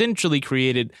 because you've essentially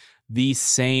created the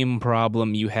same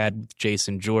problem you had with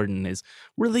Jason Jordan. Is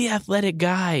really athletic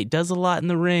guy, does a lot in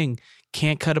the ring,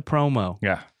 can't cut a promo.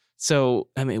 Yeah. So,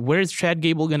 I mean, where's Chad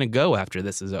Gable going to go after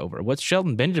this is over? What's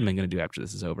Shelton Benjamin going to do after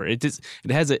this is over? It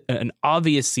has an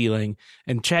obvious ceiling,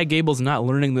 and Chad Gable's not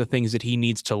learning the things that he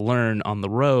needs to learn on the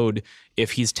road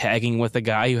if he's tagging with a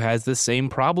guy who has the same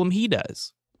problem he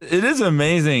does. It is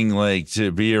amazing, like,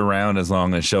 to be around as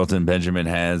long as Shelton Benjamin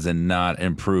has and not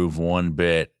improve one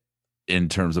bit in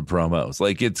terms of promos.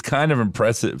 Like, it's kind of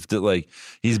impressive that, like,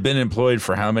 he's been employed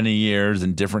for how many years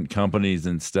in different companies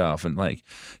and stuff, and like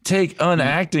take an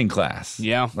acting class.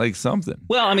 Yeah, like something.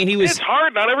 Well, I mean, it's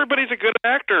hard. Not everybody's a good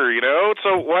actor,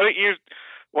 So why don't you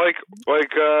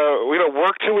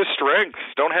work to his strengths?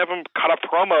 Don't have him cut a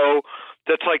promo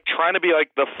that's like trying to be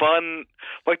like the fun,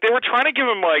 like they were trying to give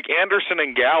him like Anderson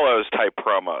and Gallows type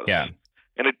promos. Yeah.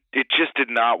 And it just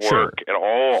did not work at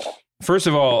all. First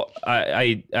of all,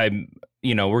 I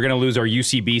we're going to lose our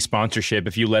UCB sponsorship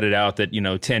if you let it out that,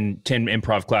 10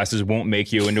 improv classes won't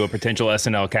make you into a potential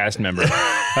SNL cast member.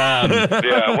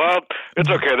 Yeah, well, it's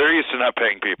okay. They're used to not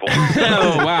paying people.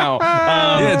 Oh, wow.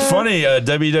 Yeah, it's funny.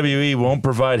 WWE won't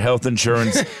provide health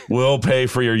insurance. We'll pay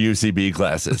for your UCB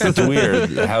classes. It's weird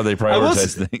how they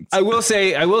prioritize things. I will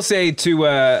say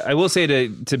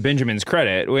to Benjamin's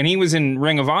credit, when he was in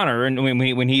Ring of Honor and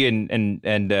when he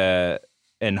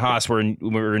and Haas were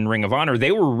in Ring of Honor,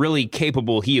 they were really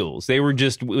capable heels. They were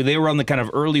on the kind of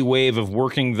early wave of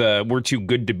working the "we're too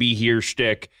good to be here"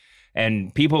 shtick,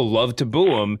 and people loved to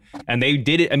boo them. And they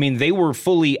did it. I mean, they were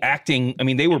fully acting. I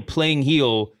mean, they were playing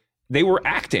heel. They were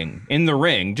acting in the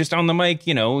ring, just on the mic.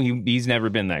 He's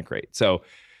never been that great. So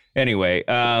anyway,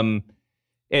 I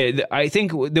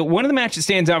think one of the matches that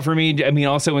stands out for me, I mean,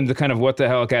 also in the kind of what the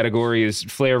hell category, is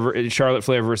Charlotte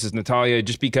Flair versus Natalya,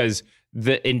 just because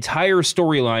the entire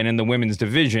storyline in the women's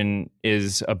division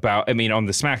is about, I mean, on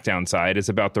the SmackDown side, is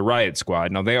about the Riot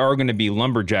Squad. Now, they are going to be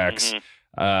lumberjacks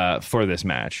for this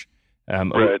match,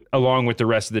 along with the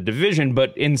rest of the division.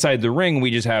 But inside the ring,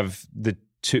 we just have the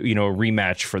two, a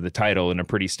rematch for the title in a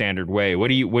pretty standard way.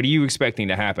 What are you expecting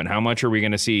to happen? How much are we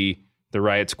going to see the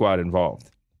Riot Squad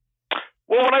involved?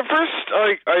 Well, when I first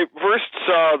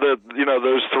saw that,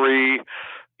 those three,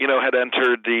 had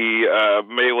entered the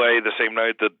Melee the same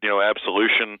night that,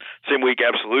 same week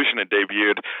Absolution had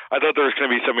debuted, I thought there was going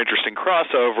to be some interesting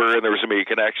crossover and there was going to be a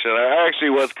connection. I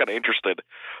actually was kind of interested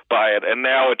by it. And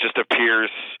now it just appears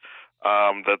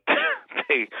that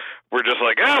they were just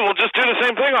like, we'll just do the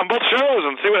same thing on both shows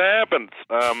and see what happens.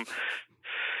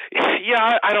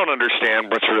 Yeah, I don't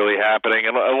understand what's really happening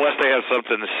unless they have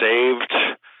something saved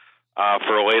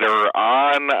for later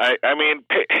on. I mean,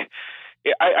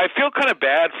 I feel kind of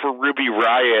bad for Ruby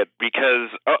Riott because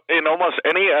in almost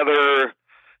any other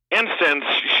instance,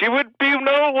 she would be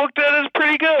looked at as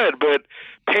pretty good, but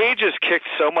Paige has kicked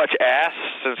so much ass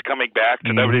since coming back to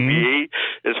WWE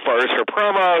as far as her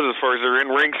promos, as far as her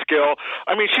in-ring skill.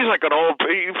 I mean, she's like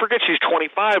you forget she's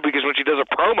 25 because when she does a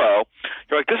promo,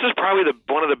 you're like, this is probably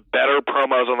one of the better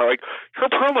promos on her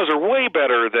promos are way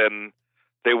better than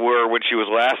they were when she was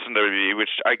last in WWE,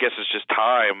 which I guess is just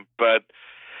time. But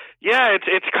yeah,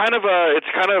 it's kind of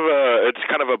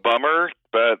a bummer,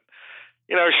 but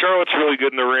Charlotte's really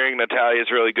good in the ring. Natalia's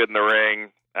really good in the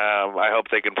ring. I hope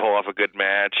they can pull off a good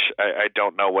match. I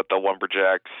don't know what the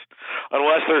Lumberjacks,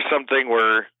 unless there's something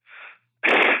where,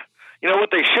 what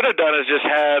they should have done is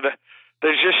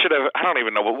they just should have, I don't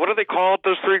even know, what do they call it,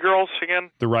 those three girls again?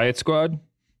 The Riot Squad?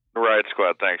 The Riot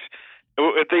Squad, thanks.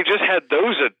 If they just had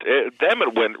them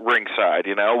at ringside,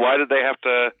 why did they have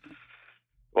to,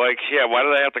 why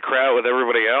do they have to crowd with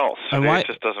everybody else? It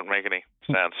just doesn't make any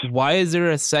sense. Why is there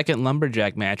a second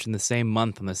Lumberjack match in the same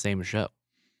month on the same show?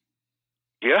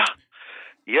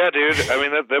 Yeah, dude. I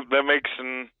mean, that makes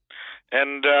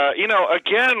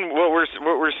again, what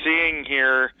we're seeing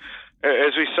here,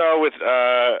 as we saw with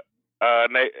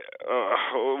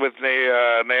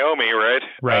Naomi, right?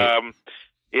 Right.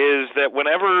 Is that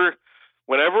whenever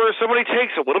somebody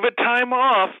takes a little bit of time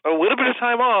off,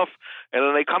 and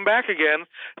then they come back again,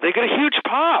 they get a huge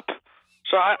pop.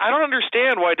 So I don't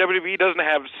understand why WWE doesn't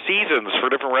have seasons for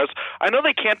different wrestlers. I know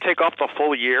they can't take off the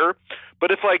full year,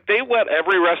 but if they let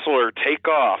every wrestler take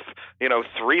off,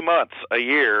 3 months a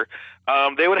year,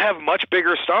 they would have much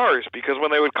bigger stars because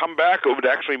when they would come back, it would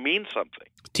actually mean something.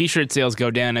 T-shirt sales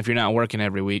go down if you're not working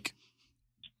every week.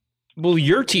 Well,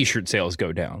 your T-shirt sales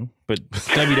go down, but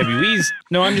WWE's...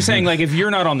 No, I'm just saying, if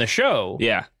you're not on the show...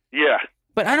 Yeah. Yeah.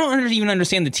 But I don't even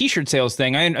understand the T-shirt sales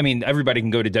thing. I mean, everybody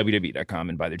can go to WWE.com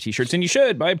and buy their T-shirts, and you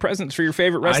should buy presents for your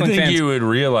favorite wrestling fans. I think you would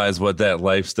realize what that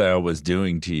lifestyle was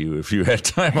doing to you if you had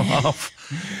time off.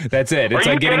 That's it. It's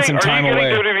getting some time away. Are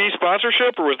you getting WWE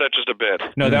sponsorship, or was that just a bit?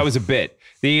 No, that was a bit.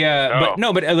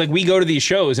 But we go to these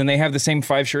shows, and they have the same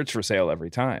 5 shirts for sale every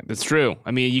time. That's true.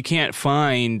 I mean, you can't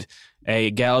find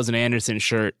a Gallows and Anderson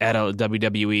shirt at a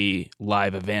WWE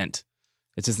live event.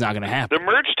 It's just not going to happen. The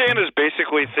merch stand is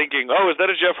basically thinking, oh, is that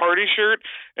a Jeff Hardy shirt?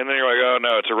 And then you're like, oh,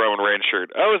 no, it's a Roman Reigns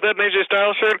shirt. Oh, is that an AJ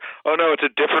Styles shirt? Oh, no, it's a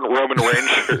different Roman Reigns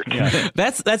shirt. Yeah.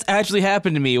 That's actually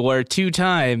happened to me where 2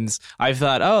 times I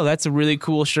thought, oh, that's a really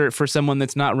cool shirt for someone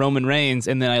that's not Roman Reigns.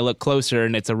 And then I look closer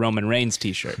and it's a Roman Reigns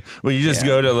T-shirt. Well, you just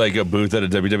go to a booth at a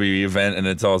WWE event and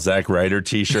it's all Zack Ryder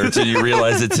T-shirts and you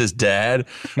realize it's his dad.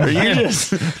 Or you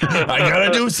just, I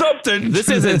got to do something. This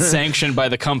isn't sanctioned by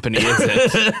the company, is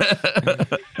it?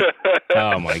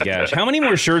 Oh my gosh. How many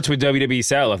more shirts would WWE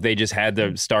sell if they just had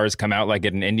the stars come out at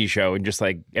an indie show and just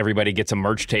everybody gets a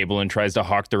merch table and tries to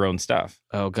hawk their own stuff?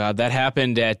 Oh God, that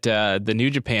happened at the New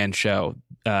Japan show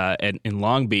in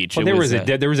Long Beach. Well, there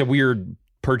was a weird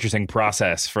purchasing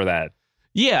process for that.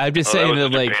 Yeah, I'm just saying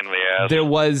that there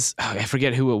was, I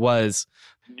forget who it was.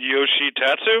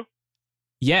 Yoshitatsu?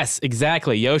 Yes,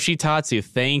 exactly. Yoshitatsu.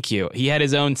 Thank you. He had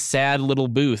his own sad little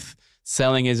booth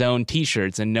selling his own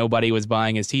T-shirts, and nobody was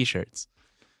buying his T-shirts.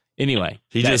 Anyway,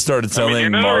 he just started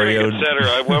selling Mario.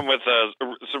 I went with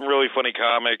some really funny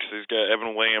comics. He's got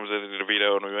Evan Williams and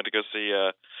DeVito, and we went to go see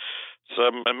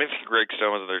some. I mean, Greg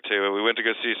Stone was there too. We went to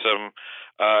go see some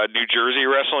New Jersey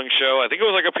wrestling show. I think it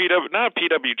was like not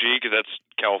PWG because that's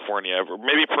California,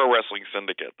 maybe Pro Wrestling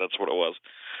Syndicate. That's what it was.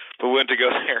 But we went to go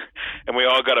there, and we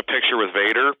all got a picture with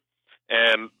Vader.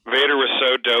 And Vader was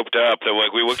so doped up that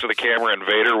we looked at the camera and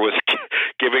Vader was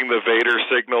giving the Vader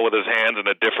signal with his hands in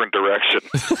a different direction.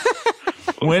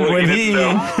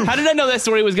 How did I know that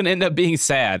story was going to end up being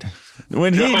sad?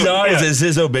 When he dies, is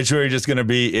his obituary just going to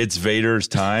be "It's Vader's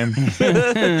time"?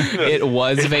 It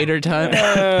was Vader time.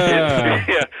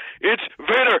 It's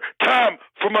Vader time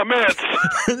for my Mets.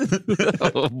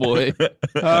 Oh boy!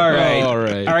 All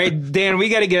right, Dan. We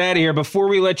got to get out of here. Before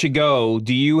we let you go,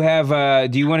 do you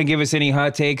want to give us any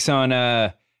hot takes on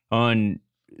Braun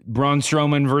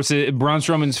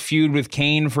Strowman's feud with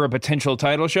Kane for a potential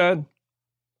title shot?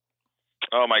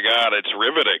 Oh my God, it's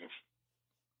riveting!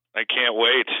 I can't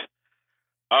wait.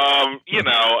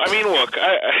 Look,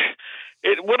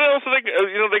 what else?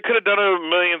 They could have done a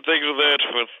million things with it.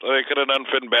 They could have done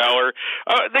Finn Balor.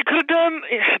 They could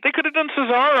have done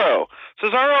Cesaro.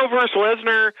 Cesaro versus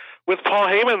Lesnar with Paul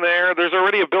Heyman there. There's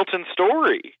already a built-in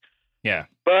story. Yeah,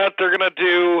 but they're gonna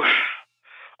do.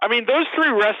 I mean, those 3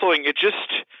 wrestling. It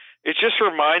just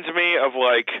reminds me of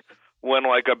when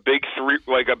a big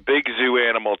zoo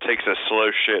animal takes a slow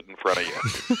shit in front of you.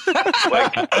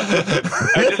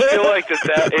 I just feel like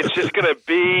that it's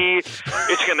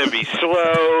gonna be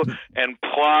slow and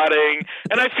plodding,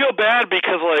 and I feel bad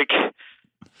because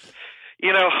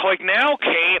like now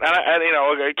Kane,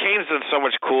 Kane's done so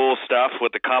much cool stuff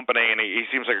with the company, and he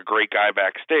seems like a great guy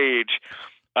backstage.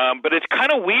 But it's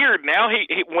kind of weird now.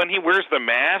 He when he wears the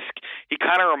mask, he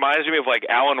kind of reminds me of like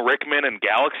Alan Rickman in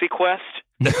Galaxy Quest.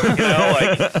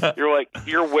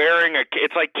 You're wearing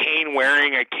it's like Kane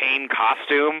wearing a Kane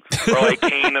costume, or like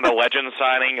Kane in a Legend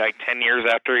signing like 10 years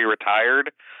after he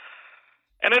retired.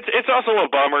 And it's also a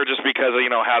bummer just because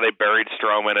of how they buried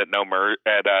Strowman at No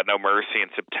Mercy in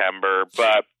September.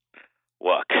 But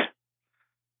look,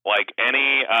 like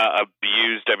any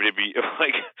abused WWE,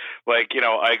 like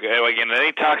in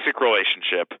any toxic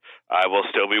relationship, I will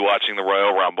still be watching the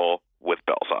Royal Rumble with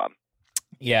bells on.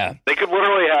 Yeah, they could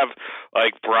literally have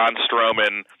like Braun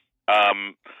Strowman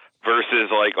versus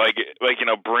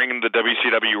bring the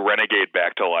WCW Renegade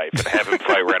back to life and have him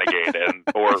fight Renegade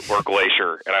or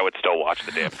Glacier, and I would still watch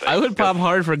the damn thing. I would pop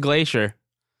hard for Glacier.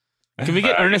 Can we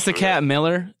get Ernest the Cat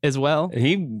Miller as well?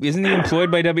 Isn't he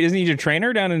employed by Isn't he a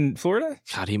trainer down in Florida?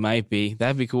 God, he might be.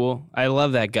 That'd be cool. I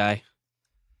love that guy.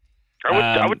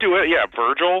 I would do it. Yeah,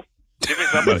 Virgil. Give me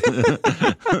somebody.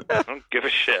 I don't give a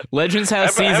shit. Legends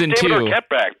House season have 2. David Arquette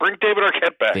back. Bring David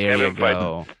Arquette back. There you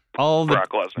go. All the Brock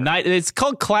Lesnar. It's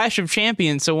called Clash of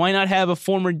Champions, so why not have a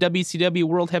former WCW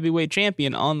World Heavyweight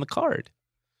Champion on the card?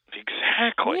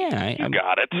 Exactly. Yeah, you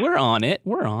got it. We're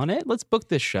on it. Let's book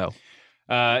this show.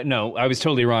 No, I was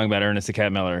totally wrong about Ernest the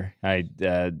Cat Miller.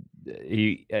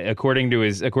 He according to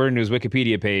his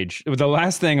Wikipedia page, the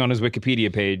last thing on his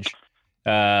Wikipedia page.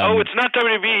 It's not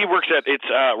WWE he works at. It's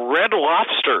Red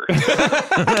Lobster.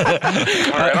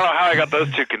 I don't know how I got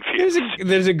those two confused.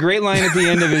 There's a great line at the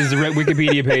end of his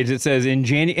Wikipedia page that says, in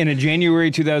a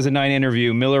January 2009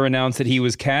 interview, Miller announced that he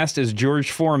was cast as George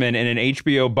Foreman in an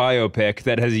HBO biopic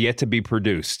that has yet to be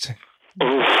produced.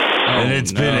 And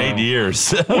it's been 8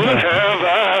 years. What have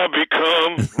I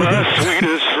become, my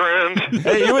sweetest friend?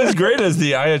 Hey, he was great as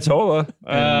the Ayatollah,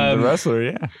 the wrestler,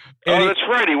 yeah. That's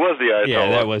right, he was the Ayatollah. Yeah,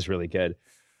 that was really good.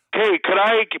 Hey, could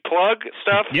I plug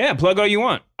stuff? Yeah, plug all you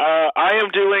want. I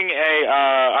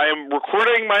am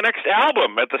recording my next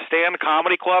album at the Stand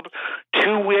Comedy Club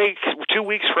 2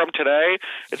 weeks from today.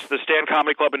 It's the Stand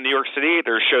Comedy Club in New York City.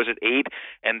 There's shows at 8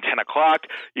 and 10 o'clock.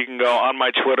 You can go on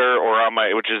my Twitter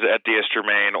which is at DS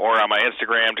Germain, or on my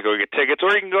Instagram to go get tickets,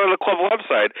 or you can go to the club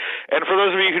website. And for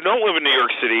those of you who don't live in New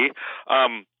York City,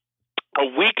 a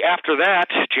week after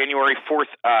that, January 4th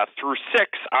through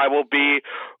 6th, I will be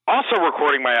also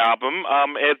recording my album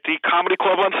at the Comedy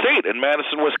Club on State in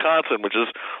Madison, Wisconsin, which is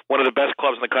one of the best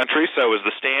clubs in the country. So is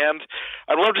the Stand.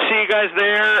 I'd love to see you guys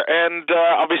there, and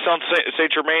I'll be selling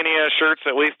St. Germania shirts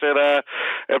at least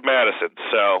at Madison.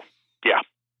 So yeah,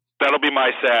 that'll be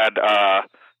my sad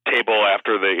table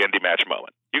after the indie match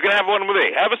moment. You can have one with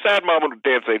me. Have a sad moment with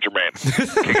Dan St. Germain.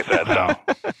 Kick a sad song.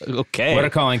 Okay. What a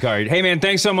calling card. Hey, man,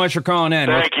 thanks so much for calling in.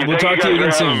 Thank you. We'll talk to you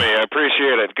again soon. Me. I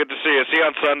appreciate it. Good to see you. See you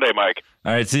on Sunday, Mike.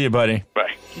 All right, see you, buddy.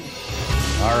 Bye.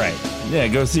 All right. Yeah,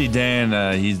 go see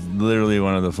Dan. He's literally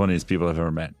one of the funniest people I've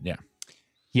ever met. Yeah.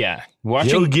 Yeah.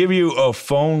 He'll give you a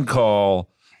phone call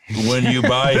when you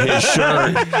buy his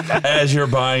shirt as you're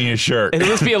buying his shirt. It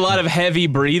must be a lot of heavy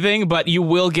breathing, but you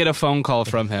will get a phone call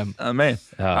from him. Man,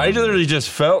 I literally just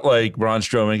felt like Braun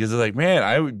Strowman because it's like, man,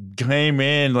 I came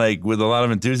in like with a lot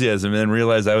of enthusiasm and then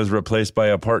realized I was replaced by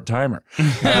a part-timer.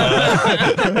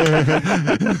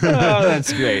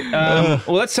 That's great. Well,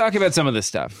 let's talk about some of this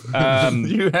stuff.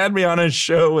 You had me on a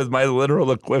show with my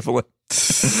literal equivalent.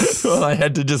 Well, I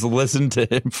had to just listen to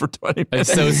him for 20 minutes.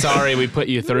 I'm so sorry we put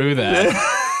you through that.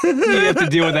 You have to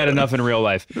deal with that enough in real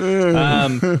life. All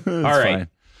right. Fine.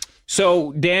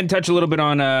 So Dan touched a little bit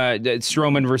on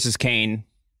Strowman versus Kane.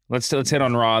 Let's hit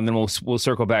on Raw, and then we'll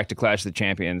circle back to Clash of the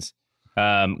Champions.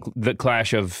 The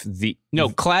Clash of the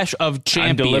Clash of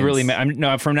Champions. I'm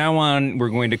deliberately from now on we're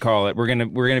going to call it. We're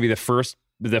gonna be the first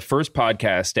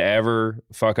podcast to ever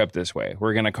fuck up this way.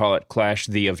 We're going to call it Clash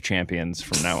of Champions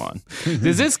from now on.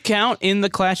 Does this count in the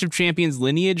Clash of Champions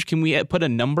lineage? Can we put a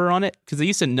number on it? Because they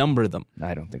used to number them.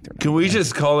 I don't think they're. Can we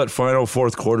just call it Final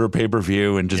Fourth Quarter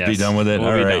Pay-Per-View and just be done with it?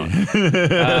 All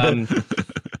right.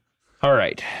 All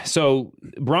right. So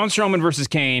Braun Strowman versus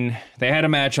Kane. They had a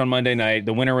match on Monday night.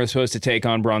 The winner was supposed to take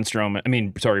on Brock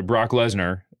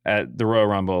Lesnar at the Royal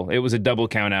Rumble. It was a double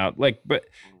count out. But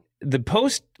the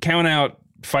post count out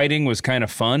fighting was kind of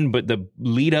fun, but the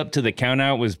lead up to the count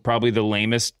out was probably the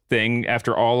lamest thing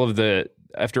after all of the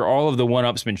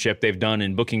one-upsmanship they've done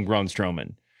in booking Braun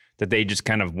Strowman, that they just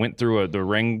kind of went through the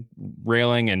ring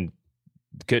railing and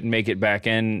couldn't make it back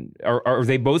in. Are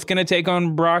they both going to take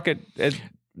on Brock at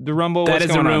the Rumble? That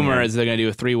is a rumor, is they're going to do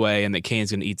a 3-way and that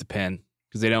Kane's going to eat the pin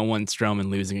because they don't want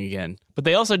Strowman losing again. But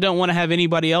they also don't want to have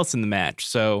anybody else in the match.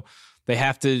 So They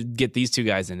have to get these two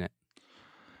guys in it.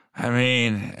 I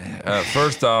mean,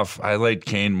 first off, I liked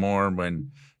Kane more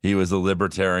when he was a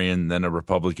Libertarian than a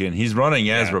Republican. He's running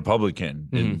as Republican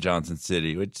in Johnson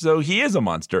City, so he is a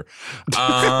monster.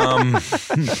 But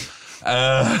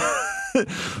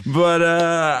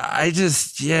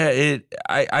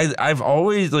I've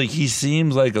always he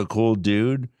seems like a cool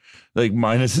dude, like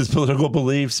minus his political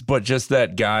beliefs, but just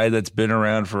that guy that's been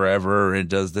around forever and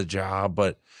does the job.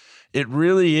 But it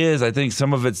really is. I think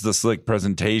some of it's the slick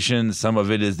presentation. Some of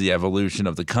it is the evolution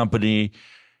of the company.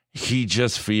 He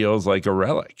just feels like a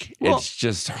relic. Well, it's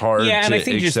just hard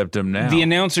to accept him now. The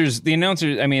announcers,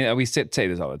 I mean, we say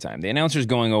this all the time. The announcers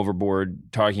going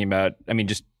overboard, talking about,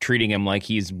 just treating him like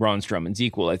he's Braun Strowman's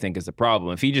equal, I think is the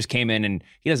problem. If he just came in and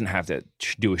he doesn't have to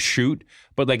do a shoot,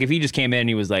 but if he just came in and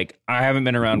he was like, I haven't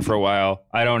been around for a while.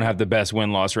 I don't have the best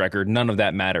win-loss record. None of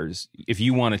that matters. If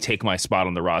you want to take my spot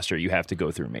on the roster, you have to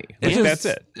go through me. That's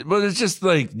it. But it's just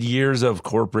years of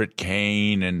corporate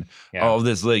Kane and all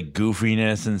this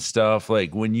goofiness and stuff.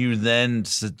 When you then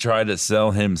try to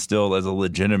sell him still as a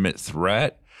legitimate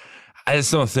threat, I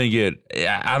just don't think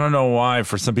I don't know why.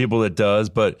 For some people it does,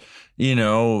 but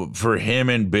for him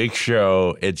and Big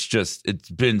Show, it's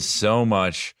been so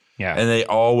much. Yeah. And they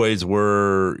always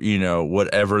were,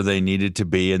 whatever they needed to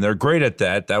be. And they're great at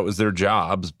that. That was their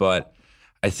jobs. But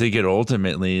I think it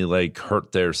ultimately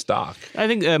hurt their stock. I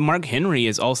think Mark Henry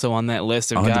is also on that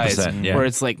list of guys where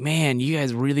it's man, you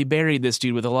guys really buried this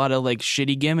dude with a lot of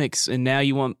shitty gimmicks. And now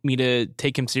you want me to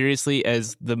take him seriously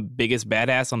as the biggest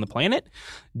badass on the planet?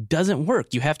 Doesn't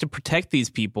work. You have to protect these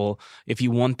people if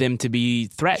you want them to be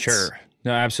threats. Sure.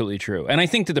 No, absolutely true. And I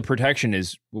think that the protection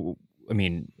is,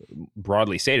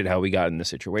 broadly stated how we got in this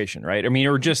situation, right?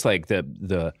 Or just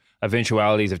the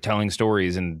eventualities of telling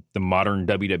stories in the modern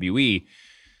WWE.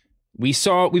 We've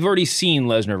already seen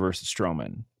Lesnar versus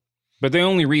Strowman, but the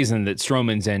only reason that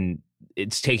Strowman's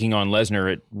it's taking on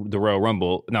Lesnar at the Royal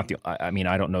Rumble,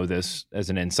 I don't know this as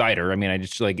an insider. I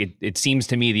just it seems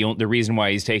to me the reason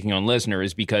why he's taking on Lesnar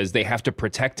is because they have to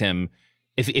protect him.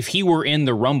 If he were in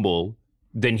the Rumble,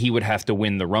 then he would have to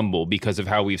win the Rumble because of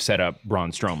how we've set up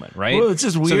Braun Strowman, right? Well, it's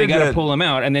just weird. So they got to pull him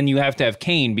out, and then you have to have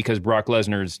Kane because Brock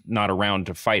Lesnar's not around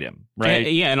to fight him, right?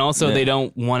 And also they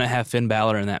don't want to have Finn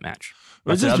Balor in that match.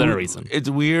 That's another reason. It's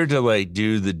weird to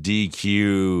do the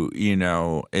DQ,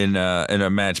 in a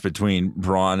match between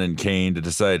Braun and Kane to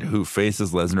decide who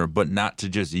faces Lesnar, but not to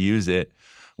just use it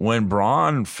when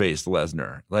Braun faced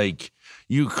Lesnar.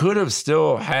 You could have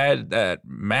still had that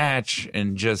match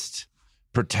and just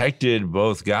protected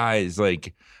both guys.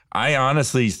 I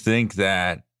honestly think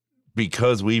that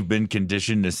because we've been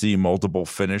conditioned to see multiple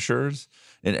finishers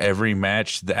in every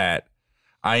match, that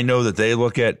I know that they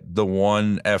look at the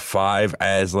one F5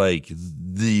 as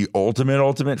the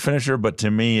ultimate finisher, but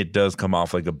to me it does come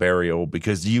off like a burial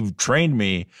because you've trained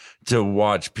me to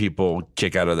watch people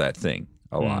kick out of that thing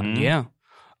a lot. Yeah.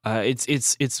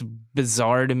 It's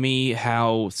bizarre to me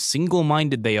how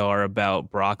single-minded they are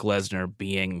about Brock Lesnar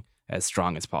being as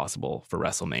strong as possible for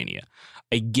WrestleMania.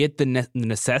 I get the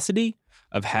necessity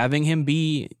of having him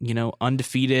be,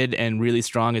 undefeated and really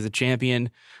strong as a champion,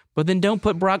 but then don't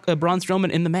put Braun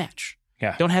Strowman in the match.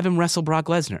 Yeah. Don't have him wrestle Brock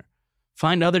Lesnar.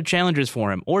 Find other challengers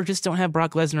for him, or just don't have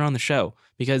Brock Lesnar on the show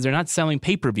because they're not selling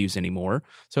pay-per-views anymore.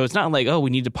 So it's not we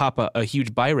need to pop a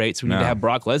huge buy rate, so we need to have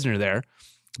Brock Lesnar there.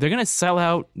 They're going to sell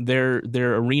out their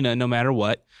arena no matter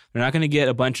what. They're not going to get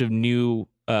a bunch of new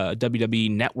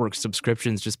WWE Network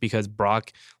subscriptions just because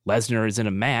Brock Lesnar is in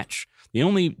a match. The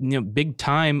only big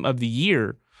time of the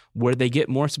year where they get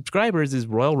more subscribers is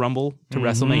Royal Rumble to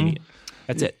WrestleMania.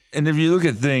 That's it. And if you look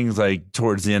at things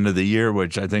towards the end of the year,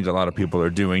 which I think a lot of people are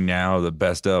doing now, the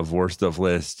best of, worst of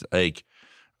list, I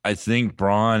think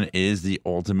Braun is the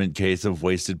ultimate case of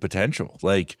wasted potential.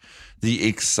 The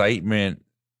excitement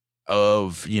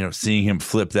of, seeing him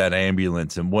flip that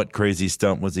ambulance and what crazy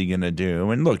stunt was he going to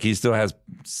do? And look, he still has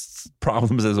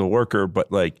problems as a worker, but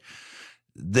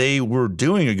they were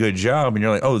doing a good job. And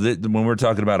you're when we're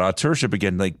talking about authorship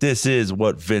again, this is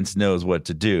what Vince knows what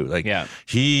to do.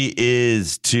 He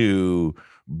is to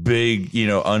big,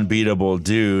 unbeatable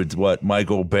dudes what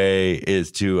Michael Bay is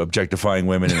to objectifying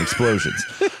women and explosions.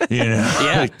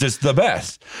 Just the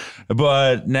best.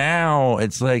 But now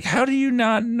it's how do you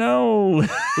not know?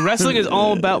 Wrestling is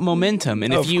all about momentum.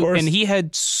 And and he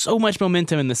had so much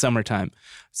momentum in the summertime.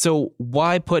 So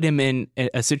why put him in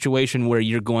a situation where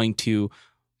you're going to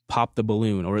pop the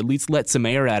balloon or at least let some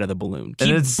air out of the balloon?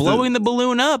 Keep blowing the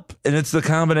balloon up. And it's the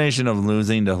combination of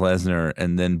losing to Lesnar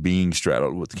and then being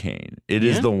straddled with Kane. It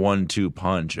is the 1-2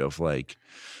 punch of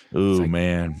Ooh,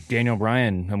 man. Daniel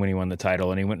Bryan when he won the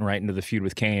title, and he went right into the feud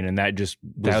with Kane, and that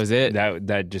was it.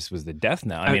 That just was the death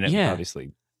knell. I mean,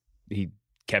 obviously he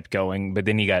kept going, but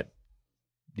then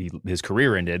his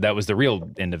career ended. That was the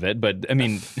real end of it. But I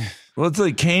mean, well, it's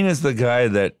like Kane is the guy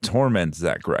that torments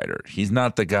Zack Ryder. He's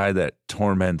not the guy that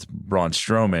torments Braun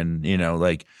Strowman. You know,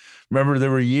 like remember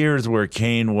there were years where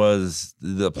Kane was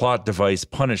the plot device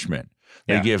punishment.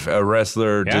 Like if a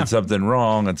wrestler did something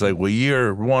wrong, it's like, well,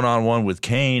 you're one-on-one with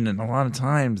Kane, and a lot of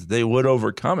times they would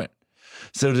overcome it.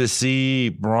 So to see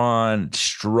Braun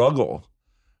struggle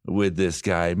with this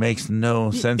guy makes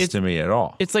no sense to me at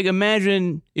all. It's like,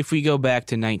 imagine if we go back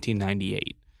to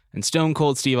 1998 and Stone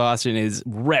Cold Steve Austin is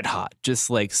red hot, just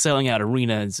like selling out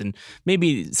arenas, and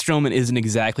maybe Strowman isn't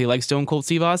exactly like Stone Cold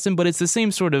Steve Austin, but it's the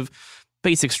same sort of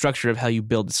basic structure of how you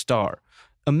build a star.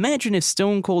 Imagine if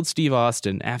Stone Cold Steve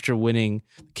Austin, after winning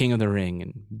King of the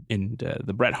Ring and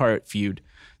the Bret Hart feud,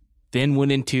 then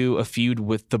went into a feud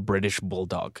with the British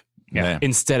Bulldog. Yeah.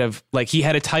 Instead of, like, he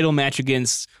had a title match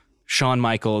against Shawn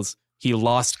Michaels. He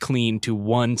lost clean to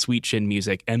one Sweet Chin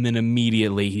Music, and then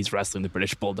immediately he's wrestling the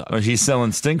British Bulldog. Well, he's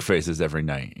selling stink faces every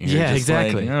night. You're just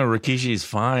exactly. Like, Rikishi's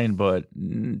fine, but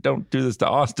don't do this to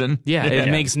Austin. Yeah, it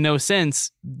makes no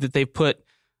sense that they put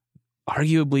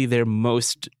arguably their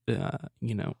most, the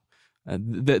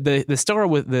star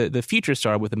with the future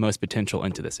star with the most potential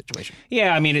into this situation.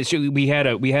 Yeah, I mean, we had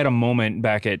a moment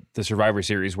back at the Survivor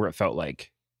Series where it felt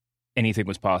like anything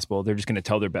was possible. They're just going to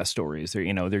tell their best stories.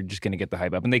 They're just going to get the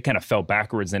hype up, and they kind of fell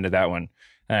backwards into that one.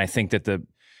 And I think that the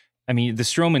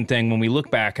Strowman thing, when we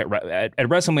look back at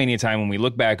WrestleMania time, when we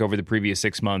look back over the previous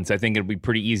 6 months, I think it'll be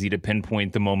pretty easy to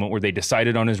pinpoint the moment where they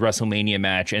decided on his WrestleMania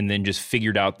match and then just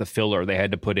figured out the filler they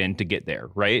had to put in to get there.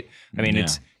 Right? I mean,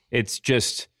 it's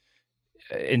just.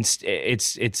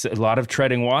 It's a lot of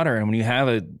treading water, and when you have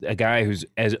a guy who's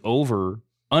as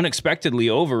unexpectedly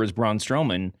over as Braun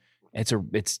Strowman,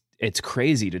 it's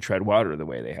crazy to tread water the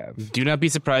way they have. Do not be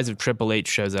surprised if Triple H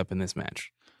shows up in this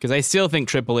match, because I still think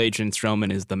Triple H and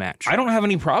Strowman is the match. I don't have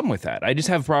any problem with that. I just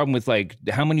have a problem with, like,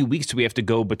 how many weeks do we have to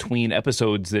go between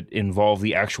episodes that involve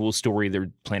the actual story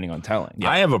they're planning on telling? Yeah.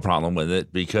 I have a problem with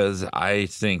it because I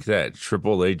think that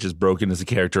Triple H is broken as a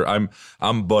character.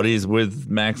 I'm buddies with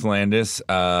Max Landis,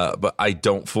 but I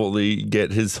don't fully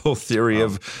get his whole theory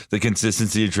of the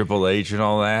consistency of Triple H and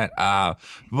all that.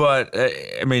 But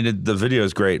I mean, the video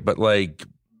is great, but really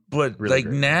great.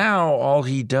 Now all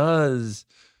he does.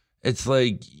 It's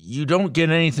like you don't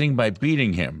get anything by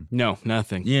beating him. No,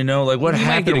 nothing. What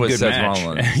happened with Seth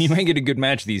Rollins? You might get a good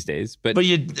match these days, but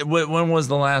when was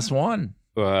the last one?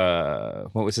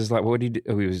 What was his last? What did he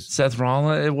do? He was Seth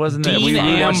Rollins. It wasn't that we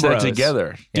watched that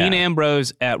together. Dean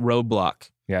Ambrose at Roadblock.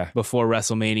 Yeah, before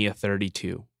WrestleMania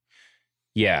 32.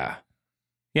 Yeah,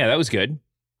 that was good.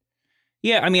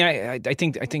 Yeah, I mean, I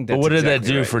think that's. But what did that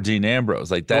do right. for Dean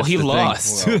Ambrose? Like, that's he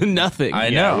lost nothing. I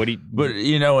know, but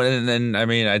and then I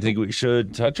mean, I think we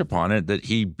should touch upon it that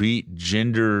he beat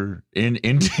Jinder in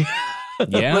India.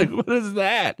 Yeah, like, what is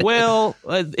that? Well,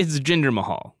 it's Jinder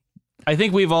Mahal. I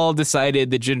think we've all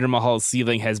decided that Jinder Mahal's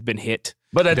ceiling has been hit.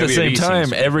 But at the same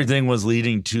time, everything was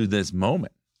leading to this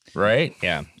moment, right?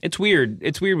 Yeah, it's weird.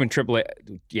 It's weird when Triple H.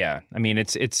 Yeah, I mean,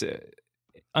 it's.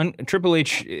 Triple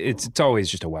H, it's always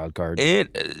just a wild card.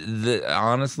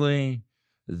 Honestly,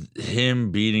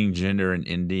 him beating Jinder in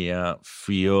India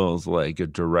feels like a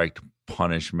direct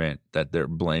punishment that they're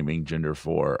blaming Jinder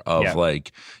for.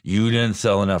 Like, you didn't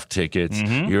sell enough tickets.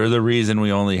 Mm-hmm. You're the reason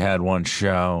we only had one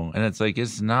show, and it's like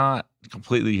it's not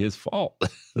completely his fault.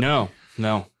 No.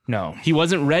 He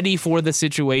wasn't ready for the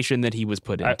situation that he was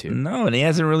put into. No, and he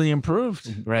hasn't really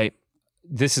improved. Right.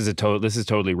 This is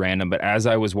totally random, but as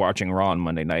I was watching Raw on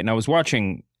Monday night, and I was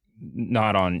watching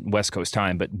not on West Coast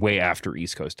time, but way after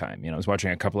East Coast time. I was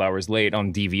watching a couple hours late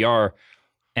on DVR,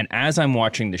 and as I'm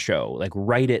watching the show, like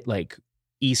right at like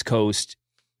East Coast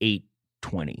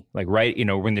 8:20, like right,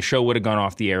 when the show would have gone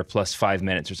off the air plus 5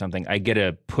 minutes or something, I get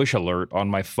a push alert on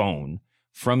my phone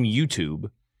from YouTube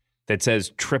that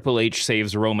says Triple H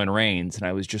saves Roman Reigns, and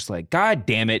I was just like, God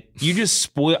damn it! You just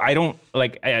spoiled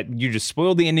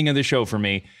the ending of the show for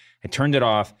me. I turned it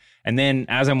off, and then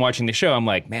as I'm watching the show, I'm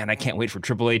like, man, I can't wait for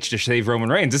Triple H to save Roman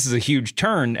Reigns. This is a huge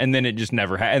turn, and then it just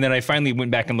never happened. And then I finally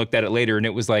went back and looked at it later, and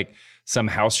it was like some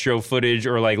house show footage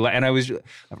and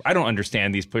I don't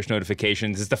understand these push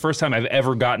notifications. It's the first time I've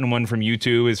ever gotten one from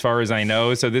YouTube, as far as I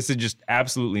know. So this is just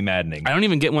absolutely maddening. I don't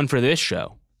even get one for this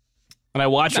show, and I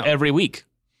watch it every week.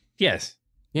 Yes.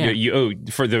 Yeah.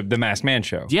 For the Masked Man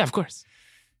show. Yeah, of course.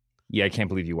 Yeah, I can't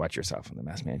believe you watch yourself on the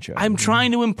Masked Man show. I'm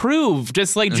trying to improve,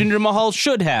 just like Jinder Mahal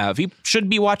should have. He should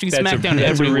be watching SmackDown that's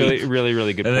every a really, week. really,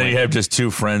 really good And point. then you have just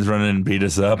two friends running and beat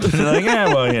us up. And like,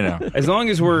 yeah, well, you know. As long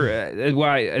as we're,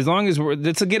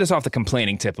 let's get us off the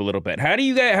complaining tip a little bit. How do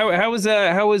you guys?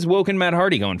 How is Woken Matt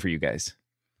Hardy going for you guys?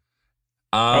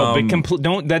 But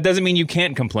that doesn't mean you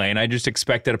can't complain. I just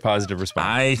expected a positive response.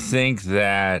 I think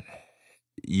that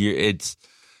it's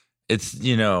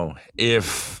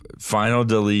if Final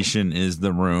Deletion is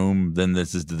the room, then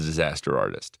this is the Disaster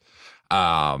Artist.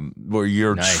 Where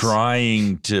you're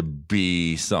trying to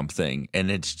be something,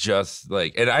 and it's just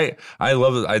like, and I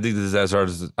love it. I think the Disaster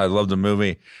Artist, I love the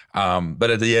movie. But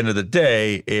at the end of the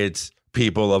day, it's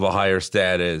people of a higher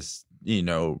status,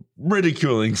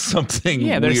 ridiculing something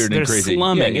weird and crazy.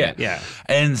 Slumming yeah.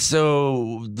 And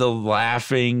so the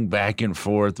laughing back and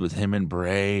forth with him and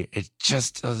Bray, it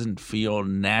just doesn't feel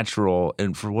natural.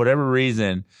 And for whatever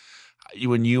reason,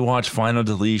 when you watch Final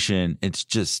Deletion, it's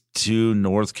just two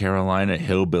North Carolina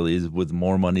hillbillies with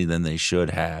more money than they should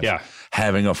have,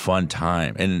 having a fun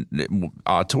time. And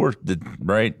auteur,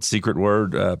 right? Secret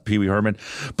word, Pee Wee Herman.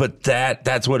 But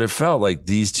that's what it felt like.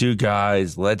 These two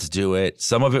guys, let's do it.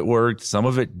 Some of it worked, some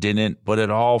of it didn't, but it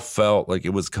all felt like it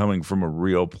was coming from a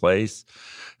real place.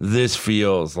 This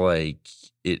feels like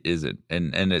it isn't.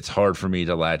 And it's hard for me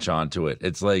to latch onto it.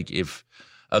 It's like if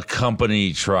a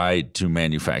company tried to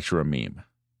manufacture a meme.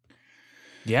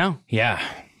 Yeah.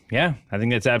 I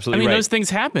think that's absolutely right. Those things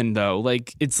happen, though.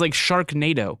 Like, it's like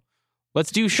Sharknado. Let's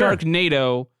do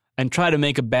Sharknado and try to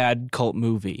make a bad cult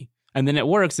movie. And then it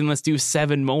works, and let's do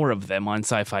 7 more of them on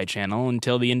Sci-Fi Channel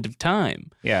until the end of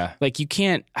time. Yeah. Like, you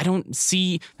can't, I don't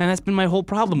see, and that's been my whole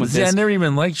problem with this. I never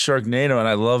even liked Sharknado, and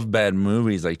I love bad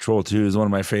movies. Like Troll 2 is one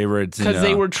of my favorites. Because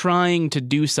they were trying to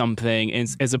do something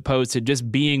as opposed to just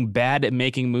being bad at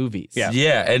making movies.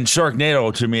 Yeah, and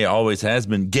Sharknado to me always has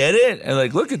been. Get it? And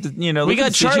like, look at the, we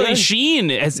got Charlie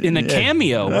Sheen as in a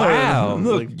cameo. Wow.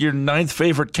 Look, your 9th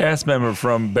favorite cast member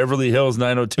from Beverly Hills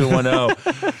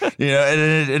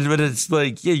 90210. But it's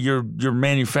like, you're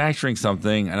manufacturing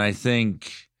something, and I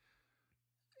think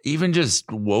even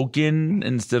just woken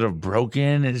instead of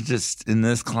broken is just, in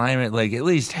this climate, like, at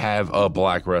least have a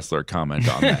black wrestler comment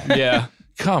on that. Yeah.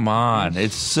 Come on.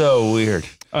 It's so weird.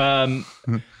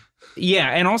 Yeah,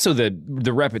 and also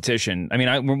the repetition. I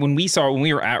mean, when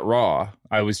we were at Raw,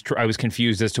 I was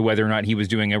confused as to whether or not he was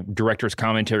doing a director's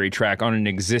commentary track on an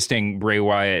existing Bray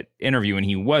Wyatt interview, and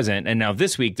he wasn't. And now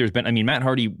this week, Matt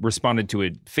Hardy responded to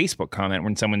a Facebook comment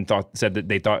when someone said that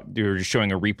they thought they were just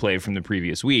showing a replay from the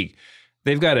previous week.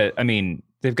 They've got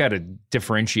to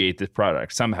differentiate this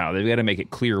product somehow. They've got to make it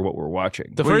clear what we're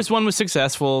watching. The first one was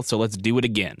successful, so let's do it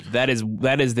again. That is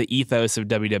the ethos of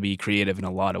WWE Creative in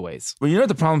a lot of ways. Well,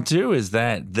 the problem too is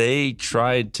that they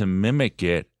tried to mimic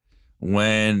it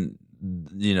when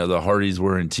the Hardys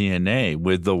were in TNA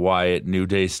with the Wyatt New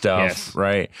Day stuff,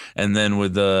 right? And then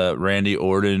with the Randy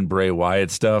Orton, Bray Wyatt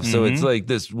stuff. So it's like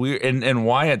this weird, and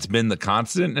Wyatt's been the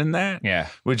constant in that. Yeah.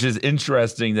 Which is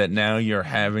interesting that now you're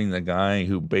having the guy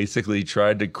who basically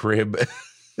tried to crib.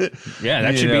 Yeah,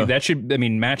 Matt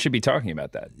should be talking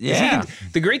about that. Yeah.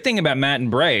 The great thing about Matt and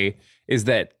Bray is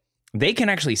that they can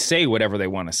actually say whatever they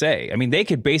want to say. I mean, they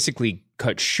could basically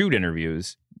shoot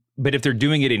interviews. But if they're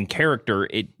doing it in character,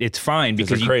 it's fine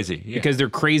because they're crazy. Yeah. Because they're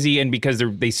crazy and because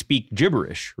they speak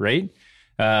gibberish, right?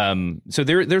 So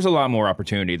there's a lot more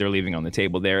opportunity they're leaving on the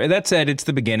table there. That said, it's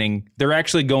the beginning. They're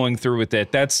actually going through with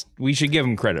it. We should give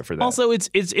them credit for that. Also,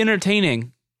 it's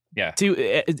entertaining. Yeah.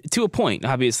 To a point,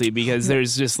 obviously, because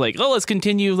there's just like, let's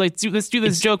continue. Let's do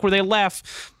this joke where they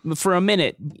laugh for a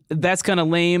minute. That's kind of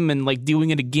lame, and like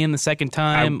doing it again the second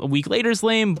time a week later is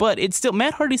lame. But it's still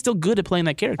Matt Hardy's still good at playing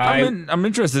that character. I'm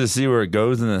interested to see where it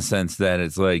goes in the sense that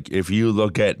it's like if you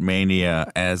look at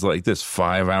Mania as like this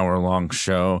 5-hour long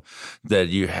show that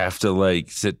you have to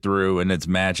like sit through, and it's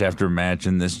match after match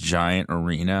in this giant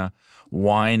arena.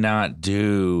 Why not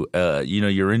do,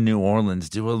 you're in New Orleans,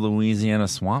 do a Louisiana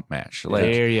swamp match. Like,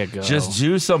 there you go. Just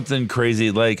do something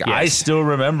crazy. Like, I still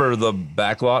remember the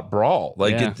backlot brawl.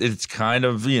 Like, it's kind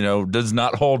of, does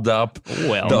not hold up.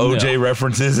 Well, the OJ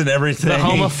references and everything. The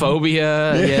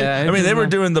homophobia. Yeah. I mean, they were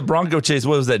doing the Bronco chase,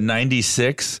 what was that,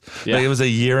 96? Yeah. Like, it was a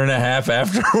year and a half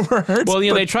afterwards. Well,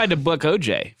 they tried to book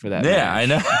OJ for that. Yeah, match.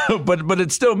 I know. but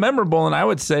it's still memorable. And I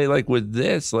would say, like, with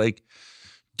this, like,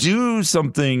 do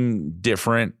something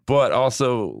different, but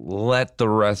also let the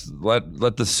rest, let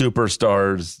the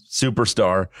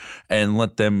superstar and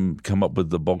let them come up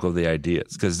with the bulk of the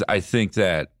ideas. Because I think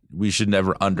that we should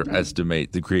never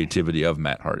underestimate the creativity of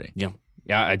Matt Hardy. Yeah,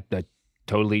 I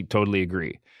totally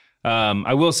agree.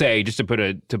 I will say, just to put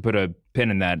a pin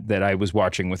in that I was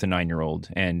watching with a 9-year-old,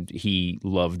 and he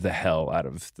loved the hell out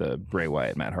of the Bray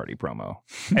Wyatt Matt Hardy promo.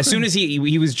 As soon as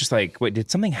he was just like, wait, did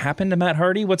something happen to Matt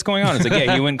Hardy? What's going on? It's like,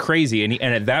 yeah, he went crazy. And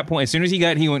at that point, as soon as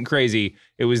he went crazy,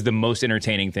 it was the most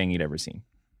entertaining thing he'd ever seen.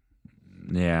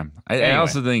 Yeah. I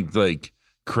also think like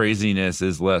craziness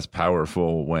is less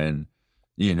powerful when,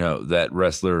 you know, that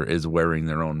wrestler is wearing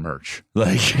their own merch.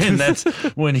 Like, and that's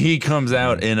when he comes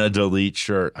out in a Delete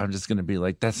shirt, I'm just going to be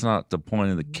like, that's not the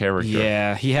point of the character.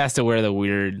 Yeah, he has to wear the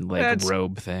weird like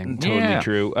robe thing. Totally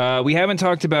true. We haven't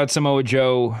talked about Samoa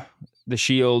Joe, the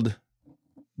Shield,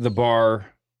 the Bar.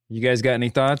 You guys got any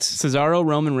thoughts? Cesaro,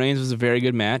 Roman Reigns was a very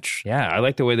good match. Yeah, I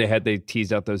like the way they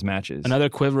teased out those matches. Another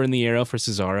quiver in the arrow for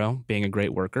Cesaro, being a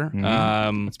great worker.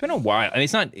 Mm-hmm. It's been a while. I mean,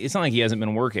 it's not like he hasn't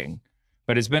been working,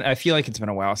 but I feel like it's been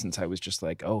a while since I was just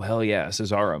like, oh hell yeah, a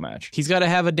Cesaro match. He's got to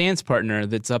have a dance partner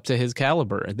that's up to his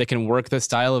caliber, that can work the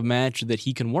style of match that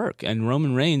he can work, and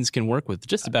Roman Reigns can work with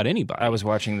just about anybody. I was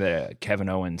watching the Kevin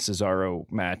Owens Cesaro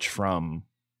match from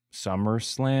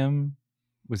SummerSlam.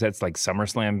 Was that like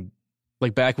SummerSlam?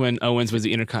 Like back when Owens was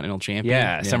the Intercontinental Champion.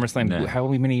 Yeah, SummerSlam. Yeah. How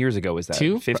many years ago was that?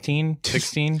 2? 15?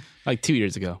 16? Like 2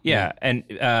 years ago. Yeah, and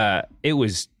it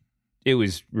was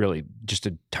really just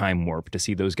a time warp to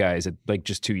see those guys at like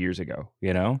just 2 years ago,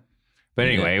 you know? But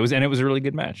anyway, it was a really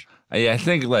good match. I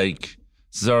think like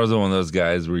Cesaro's one of those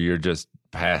guys where you're just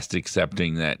past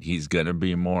accepting that he's going to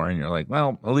be more, and you're like,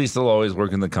 well, at least he'll always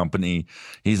work in the company.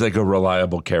 He's like a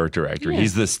reliable character actor. Yeah.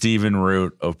 He's the Stephen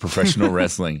Root of professional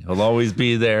wrestling. He'll always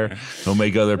be there. He'll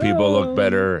make other people look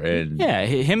better. And yeah,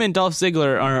 him and Dolph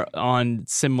Ziggler are on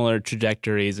similar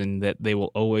trajectories in that they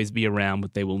will always be around,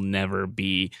 but they will never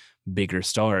be bigger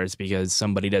stars because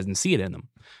somebody doesn't see it in them.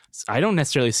 I don't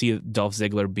necessarily see Dolph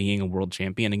Ziggler being a world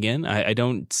champion again. I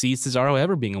don't see Cesaro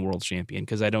ever being a world champion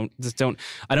because I don't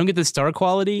get the star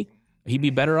quality. He'd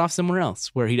be better off somewhere else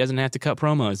where he doesn't have to cut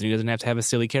promos and he doesn't have to have a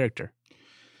silly character.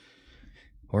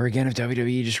 Or again, if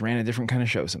WWE just ran a different kind of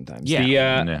show sometimes.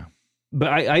 Yeah. But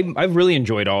I've really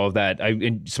enjoyed all of that.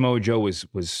 Samoa Joe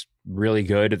was really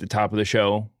good at the top of the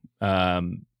show.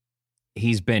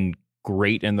 He's been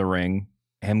great in the ring.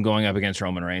 Him going up against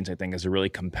Roman Reigns, I think, is a really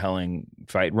compelling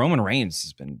fight. Roman Reigns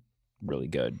has been really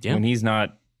good. Yeah. When he's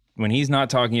not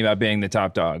talking about being the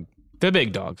top dog. The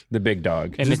big dog.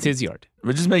 And it's his yard.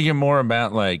 But just make it more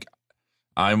about like,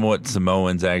 I'm what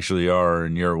Samoans actually are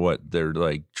and you're what they're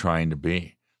like trying to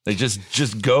be. Like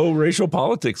just go racial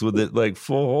politics with it like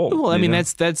full hold. Well, I mean,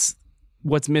 that's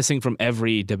what's missing from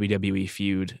every WWE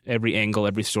feud, every angle,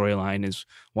 every storyline is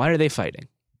why are they fighting?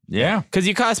 Yeah. Because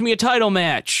you cost me a title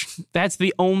match. That's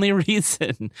the only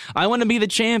reason. I want to be the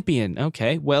champion.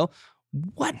 Okay, well,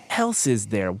 what else is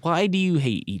there? Why do you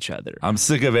hate each other? I'm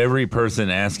sick of every person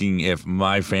asking if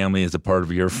my family is a part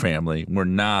of your family. We're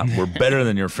not. We're better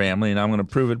than your family, and I'm going to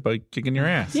prove it by kicking your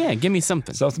ass. Yeah, give me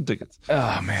something. Sell some tickets.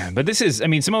 Oh, man. But this is, I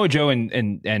mean, Samoa Joe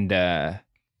and I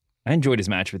enjoyed his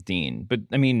match with Dean. But,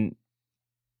 I mean,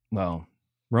 well,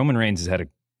 Roman Reigns has had a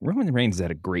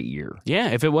great year. Yeah,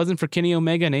 if it wasn't for Kenny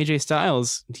Omega and AJ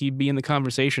Styles, he'd be in the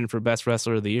conversation for Best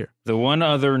Wrestler of the Year. The one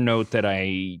other note that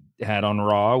I had on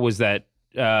Raw was that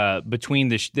between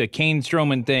the Kane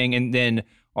Strowman thing and then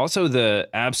also the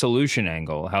Absolution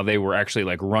angle, how they were actually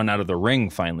like run out of the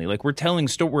ring finally. Like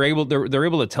they're able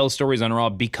to tell stories on Raw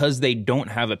because they don't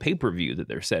have a pay-per-view that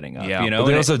they're setting up. Yeah, you know?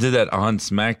 But they also did that on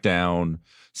SmackDown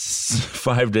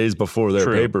 5 days before their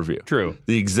pay-per-view. True.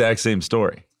 The exact same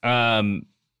story.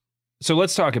 So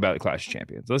let's talk about the Clash of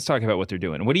Champions. Let's talk about what they're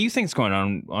doing. What do you think is going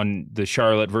on the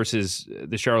Charlotte versus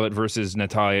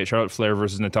Natalya, Charlotte Flair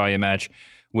versus Natalya match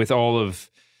with all of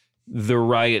the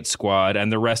Riot Squad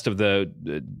and the rest of the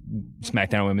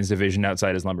SmackDown Women's division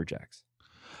outside as Lumberjacks?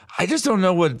 I just don't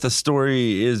know what the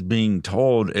story is being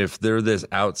told. If they're this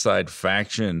outside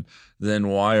faction, then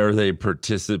why are they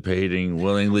participating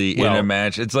willingly in a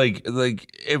match? It's like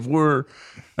if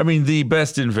the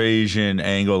best invasion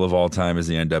angle of all time is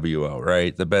the NWO,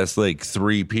 right? The best like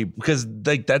 3 people, because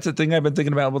like that's the thing I've been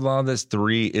thinking about with a lot of this.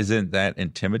 3 isn't that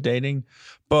intimidating,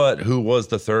 but who was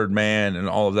the third man and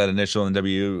all of that initial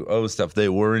NWO stuff? They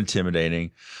were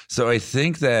intimidating. So I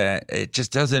think that it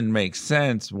just doesn't make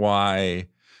sense why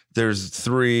there's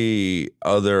 3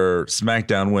 other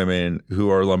SmackDown women who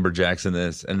are lumberjacks in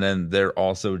this, and then they're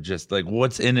also just like,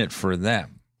 what's in it for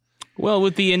them? Well,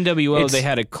 with the NWO, they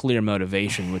had a clear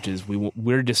motivation, which is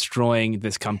we're destroying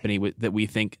this company that we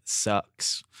think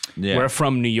sucks. Yeah. We're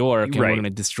from New York, and we're going to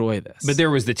destroy this. But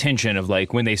there was the tension of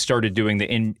like when they started doing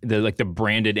the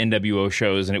branded NWO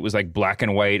shows, and it was like black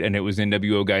and white, and it was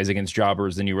NWO guys against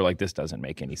jobbers, and you were like, this doesn't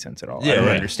make any sense at all. I don't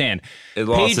understand. It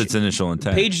lost its initial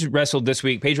intent. Paige wrestled this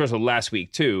week. Paige wrestled last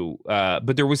week too.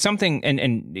 But there was something,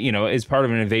 and you know, as part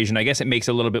of an invasion, I guess it makes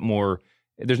a little bit more.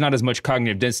 There's not as much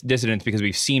cognitive dissonance because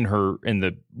we've seen her in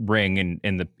the ring and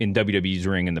in WWE's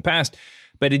ring in the past.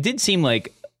 But it did seem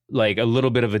like a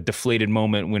little bit of a deflated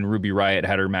moment when Ruby Riott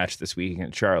had her match this week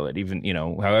against Charlotte. Even, you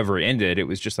know, however it ended, it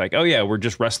was just like, oh yeah, we're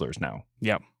just wrestlers now.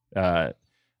 Yeah. And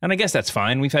I guess that's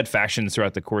fine. We've had factions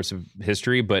throughout the course of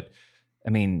history, but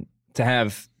I mean, to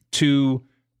have two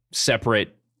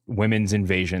separate women's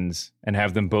invasions and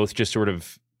have them both just sort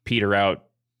of peter out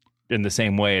in the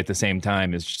same way at the same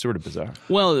time is sort of bizarre.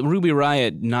 Well, Ruby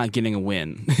Riott not getting a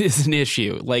win is an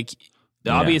issue. Like,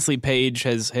 obviously Paige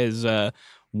has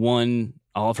won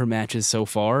all of her matches so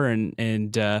far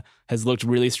and has looked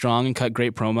really strong and cut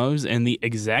great promos. And the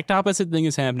exact opposite thing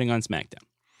is happening on SmackDown.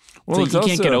 Well, so you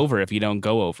can't get over if you don't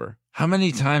go over. How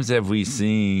many times have we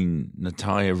seen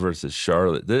Natalya versus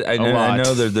Charlotte? I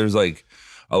know there's like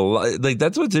a lot. Like,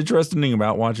 that's what's interesting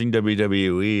about watching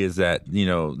WWE is that, you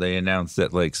know, they announced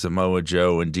that like Samoa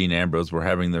Joe and Dean Ambrose were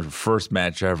having their first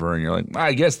match ever, and you're like,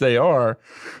 I guess they are,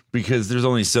 because there's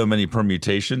only so many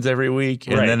permutations every week,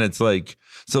 and then it's like,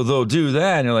 so they'll do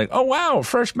that, and you're like, oh wow,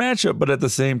 fresh matchup. But at the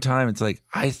same time, it's like,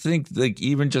 I think like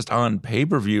even just on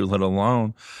pay-per-view, let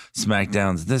alone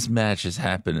SmackDowns, this match has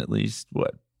happened at least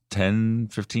 10,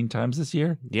 15 times this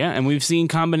year. Yeah, and we've seen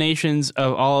combinations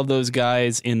of all of those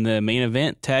guys in the main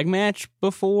event tag match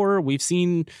before. We've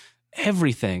seen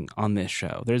everything on this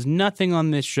show. There's nothing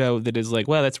on this show that is like,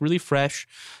 wow, that's really fresh,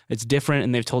 it's different,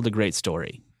 and they've told a great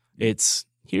story. It's,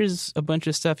 here's a bunch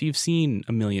of stuff you've seen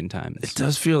a million times. It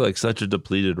does feel like such a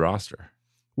depleted roster.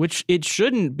 Which it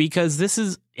shouldn't, because this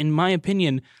is, in my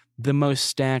opinion, the most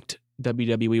stacked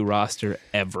WWE roster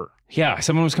ever. Yeah,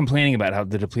 someone was complaining about how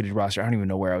the depleted roster. I don't even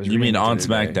know where I was. You mean on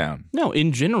SmackDown? No,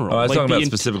 in general. Oh, I was talking about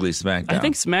specifically SmackDown. I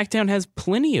think SmackDown has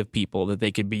plenty of people that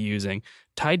they could be using.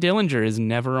 Ty Dillinger is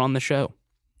never on the show.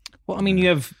 Well, I mean, you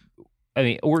have,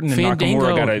 Orton and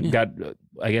Nakamura got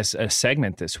I guess, a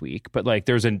segment this week, but like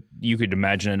you could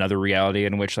imagine another reality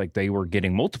in which like they were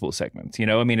getting multiple segments, you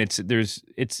know? I mean, it's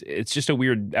just a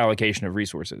weird allocation of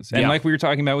resources. And like we were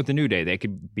talking about with the New Day, they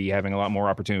could be having a lot more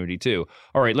opportunity too.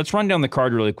 All right, let's run down the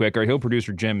card really quick. Our Hill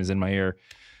producer Jim is in my ear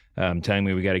telling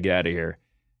me we got to get out of here.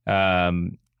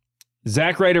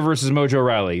 Zack Ryder versus Mojo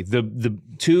Rawley. The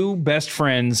two best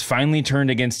friends finally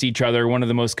turned against each other. One of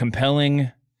the most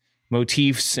compelling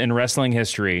motifs in wrestling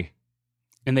history.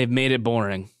 And they've made it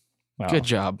boring. Wow. Good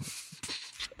job.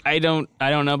 I don't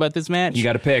know about this match. You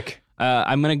got to pick.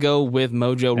 I'm going to go with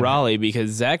Mojo Rawley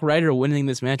because Zack Ryder winning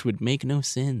this match would make no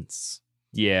sense.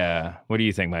 Yeah. What do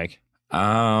you think, Mike?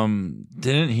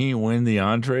 Didn't he win the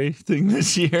Andre thing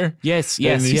this year? Yes.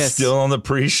 And he's still on the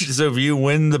pre-show. So if you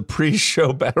win the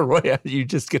pre-show Battle Royale, you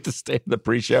just get to stay in the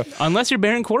pre-show. Unless you're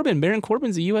Baron Corbin. Baron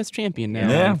Corbin's a U.S. champion now.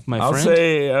 Yeah, my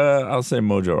friend. I'll say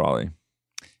Mojo Rawley.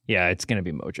 Yeah, it's going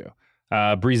to be Mojo.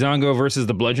 Breezango versus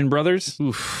the Bludgeon Brothers.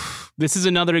 Oof. This is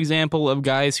another example of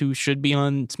guys who should be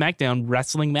on SmackDown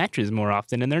wrestling matches more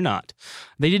often, and they're not.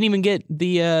 They didn't even get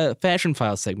the Fashion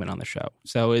File segment on the show.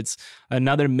 So it's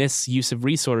another misuse of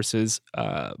resources,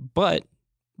 but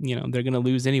you know they're going to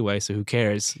lose anyway, so who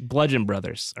cares? Bludgeon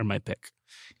Brothers are my pick.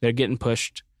 They're getting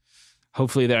pushed.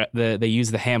 Hopefully they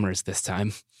use the hammers this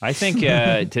time. I think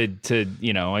I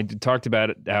talked about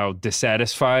how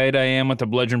dissatisfied I am with the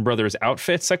Bludgeon Brothers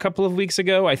outfits a couple of weeks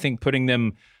ago. I think putting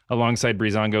them alongside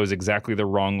Breezango is exactly the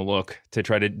wrong look to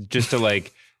try to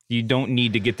like, you don't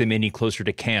need to get them any closer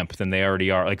to camp than they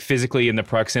already are. Like physically in the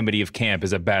proximity of camp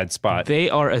is a bad spot. They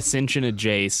are Ascension of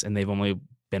Jace, and they've only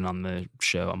been on the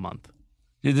show a month.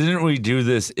 Yeah, didn't we do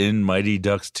this in Mighty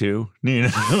Ducks 2? You know,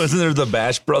 wasn't there the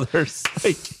Bash Brothers?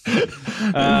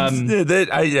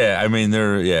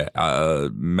 They're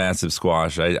massive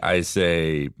squash. I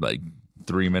say like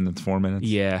 3 minutes, 4 minutes.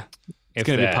 Yeah, it's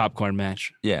gonna be a popcorn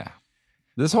match. Yeah,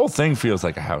 this whole thing feels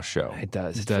like a house show. It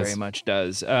does. It very much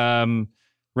does.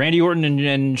 Randy Orton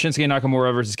and Shinsuke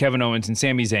Nakamura versus Kevin Owens and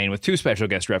Sami Zayn with two special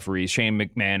guest referees, Shane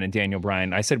McMahon and Daniel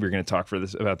Bryan. I said we were going to talk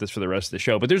about this for the rest of the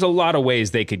show, but there's a lot of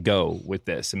ways they could go with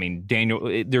this. I mean,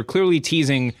 they're clearly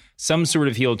teasing some sort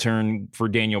of heel turn for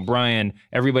Daniel Bryan.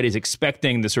 Everybody's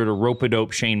expecting the sort of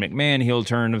rope-a-dope Shane McMahon heel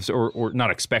turn, or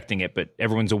not expecting it, but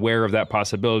everyone's aware of that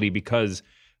possibility because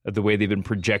of the way they've been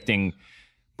projecting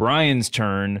Bryan's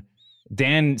turn.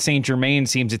 Dan St. Germain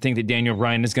seems to think that Daniel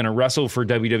Bryan is going to wrestle for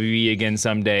WWE again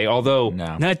someday. Although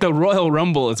not the Royal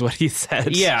Rumble is what he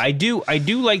said. Yeah, I do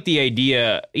like the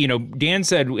idea. You know, Dan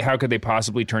said, how could they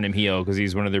possibly turn him heel because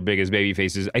he's one of their biggest baby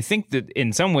faces? I think that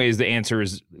in some ways the answer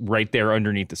is right there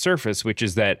underneath the surface, which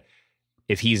is that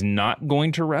if he's not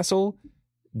going to wrestle,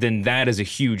 then that is a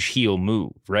huge heel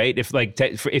move, right?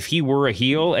 If he were a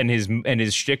heel and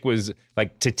his shtick was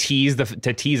like to tease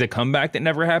a comeback that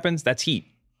never happens, that's heat.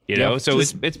 You know, so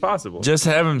it's possible. Just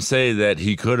have him say that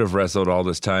he could have wrestled all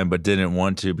this time, but didn't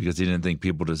want to because he didn't think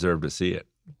people deserved to see it.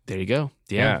 There you go.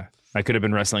 Yeah. I could have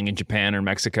been wrestling in Japan or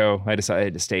Mexico. I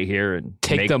decided to stay here and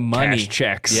take the money, cash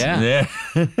checks. Yeah.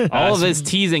 All of this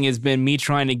teasing has been me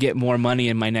trying to get more money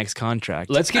in my next contract.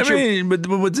 But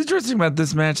what's interesting about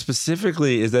this match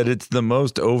specifically is that it's the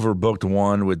most overbooked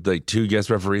one with like 2 guest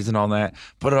referees and all that,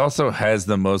 but it also has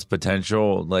the most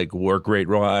potential, like work rate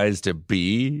wise, to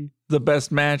be the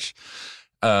best match.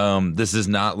 This does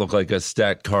not look like a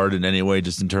stacked card in any way,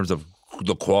 just in terms of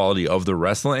the quality of the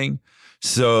wrestling.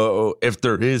 So if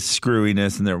there is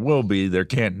screwiness, and there will be, there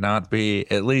can't not be,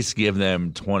 at least give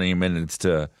them 20 minutes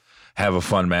to have a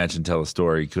fun match and tell a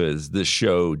story, because this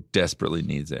show desperately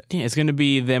needs it. Yeah, it's going to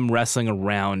be them wrestling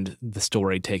around the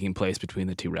story taking place between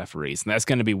the 2 referees, and that's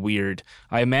going to be weird.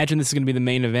 I imagine this is going to be the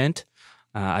main event.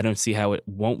 I don't see how it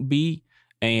won't be.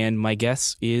 And my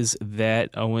guess is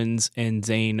that Owens and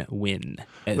Zayn win,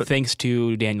 thanks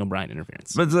to Daniel Bryan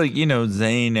interference. But it's like, you know,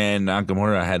 Zayn and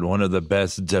Nakamura had one of the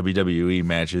best WWE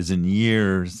matches in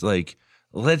years. Like,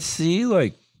 let's see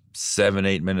like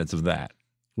 7-8 minutes of that.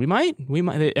 We might.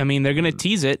 I mean, they're going to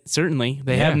tease it, certainly.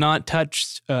 They have not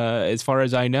touched, as far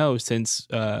as I know, since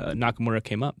Nakamura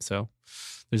came up. So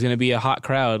there's going to be a hot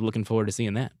crowd looking forward to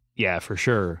seeing that. Yeah, for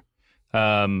sure.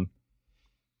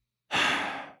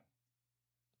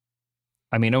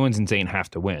 I mean, Owens and Zayn have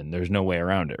to win. There's no way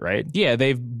around it, right? Yeah,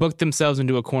 they've booked themselves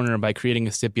into a corner by creating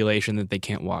a stipulation that they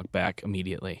can't walk back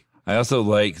immediately. I also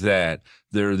like that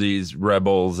there are these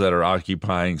rebels that are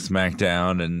occupying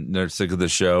SmackDown and they're sick of the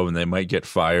show and they might get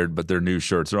fired, but their new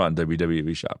shirts are on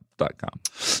WWEshop.com.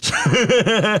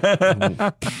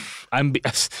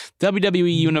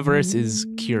 WWE Universe is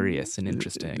curious and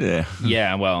interesting.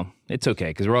 Yeah, well, it's okay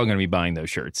because we're all going to be buying those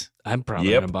shirts. I'm probably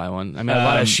going to buy one. I mean, I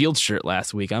bought a Shield shirt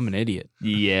last week. I'm an idiot.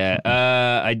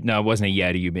 Yeah. It wasn't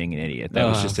a to you being an idiot. That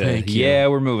was just you.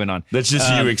 We're moving on. That's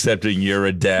just you accepting you're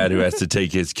a dad who has to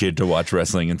take his kid to watch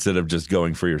wrestling instead of just going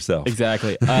for yourself.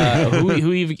 Exactly. Who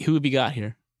have you got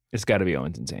here? It's got to be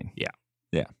Owens and Zayn. Yeah.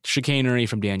 Yeah. Chicanery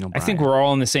from Daniel Bryan. I think we're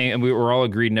all in the same, and we're all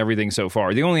agreed in everything so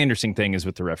far. The only interesting thing is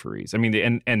with the referees. I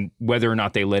mean, and whether or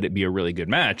not they let it be a really good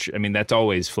match. I mean, that's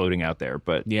always floating out there.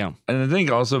 But yeah. And I think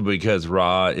also because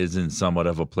Raw is in somewhat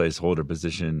of a placeholder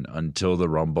position until the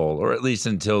Rumble, or at least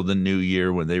until the new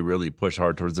year when they really push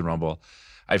hard towards the Rumble,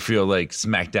 I feel like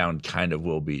SmackDown kind of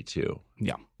will be too.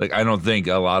 Yeah. Like, I don't think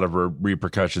a lot of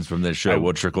repercussions from this show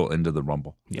will trickle into the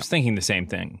Rumble. I was thinking the same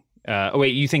thing.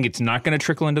 Wait, you think it's not going to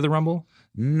trickle into the Rumble?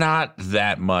 Not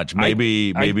that much.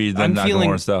 Maybe the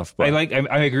Nakamura stuff. But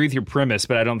I agree with your premise,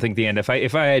 but I don't think the end. If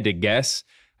I had to guess,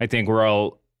 I think we're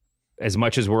all, as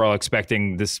much as we're all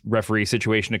expecting this referee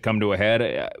situation to come to a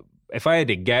head. If I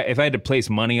had to place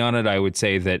money on it, I would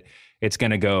say that it's going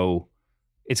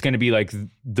to be like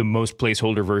the most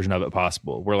placeholder version of it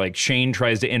possible, where like Shane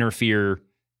tries to interfere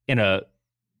in a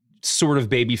sort of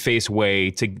babyface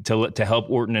way to help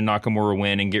Orton and Nakamura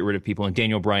win and get rid of people, and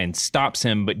Daniel Bryan stops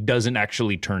him but doesn't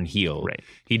actually turn heel. Right.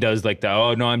 He does like the,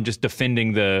 oh no, I'm just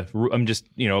defending I'm just,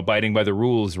 abiding by the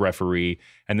rules referee,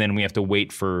 and then we have to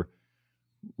wait for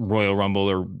Royal Rumble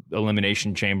or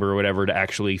Elimination Chamber or whatever to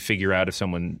actually figure out if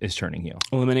someone is turning heel.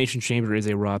 Elimination Chamber is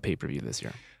a Raw pay-per-view this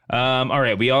year. All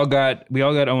right, we all got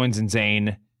Owens and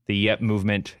Zayn, the Yep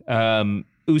movement.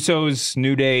 Usos,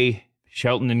 New Day,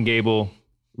 Shelton and Gable,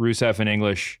 Rusev and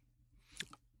English.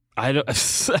 I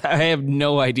have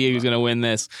no idea who's going to win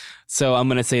this, so I'm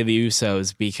going to say the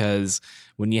Usos, because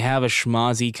when you have a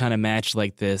schmozzy kind of match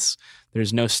like this,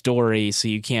 there's no story, so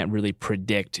you can't really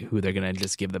predict who they're going to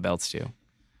just give the belts to.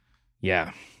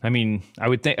 Yeah, I mean, I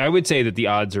would say that the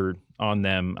odds are on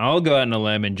them. I'll go out on a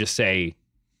limb and just say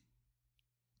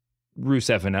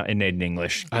Rusev and Aiden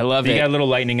English. I love it. You got a little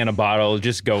lightning in a bottle.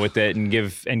 Just go with it and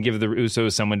give the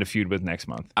Usos someone to feud with next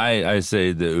month. I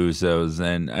say the Usos,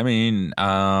 and I mean,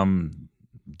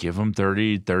 give them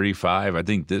 30, 35. I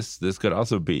think this could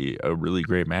also be a really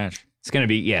great match. It's going to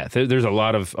be, yeah. There's a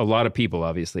lot of people,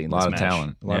 obviously, in this match.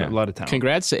 Talent. A lot of talent.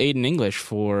 Congrats to Aiden English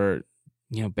for,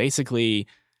 basically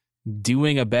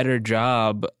doing a better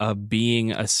job of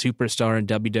being a superstar in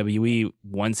WWE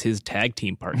once his tag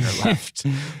team partner left.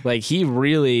 Like, he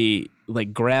really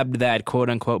like grabbed that quote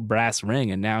unquote brass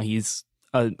ring, and now he's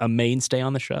a mainstay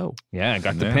on the show. Yeah, I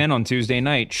got the pin on Tuesday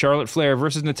night. Charlotte Flair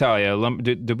versus Natalya.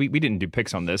 We didn't do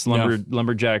picks on this.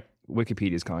 Lumberjack.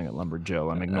 Wikipedia's calling it Lumberjill.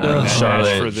 I'm ignoring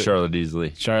that. Charlotte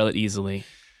easily. Charlotte easily.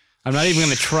 I'm not even going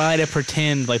to try to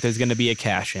pretend like there's going to be a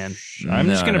cash in. I'm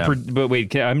just going to. But wait,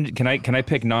 can I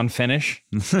pick non-finish?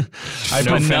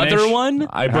 Another one?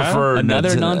 I prefer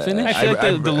another non-finish. I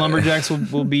feel like the Lumberjacks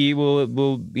will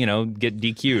get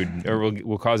DQ'd or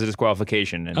will cause a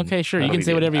disqualification. Okay, sure. You can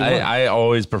say whatever you want. I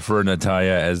always prefer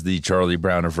Natalya as the Charlie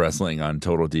Brown of wrestling on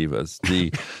Total Divas.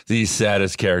 The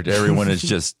saddest character. Everyone is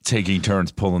just taking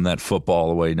turns pulling that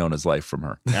football away known as life from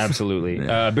her. Absolutely.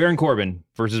 Baron Corbin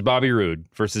versus Bobby Roode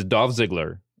versus Dolph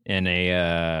Ziggler in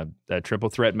a triple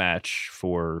threat match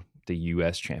for the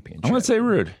U.S. Championship. I'm going to say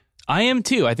Roode. I am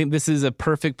too. I think this is a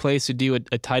perfect place to do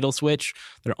a title switch.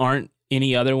 There aren't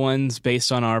any other ones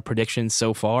based on our predictions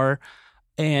so far.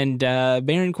 And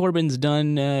Baron Corbin's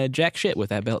done jack shit with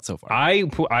that belt so far. I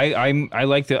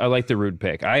like the Roode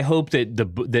pick. I hope that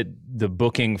the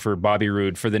booking for Bobby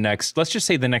Roode for the next, let's just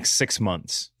say the next 6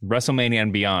 months, WrestleMania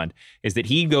and beyond, is that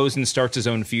he goes and starts his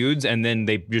own feuds, and then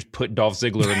they just put Dolph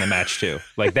Ziggler in the match too.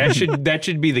 Like that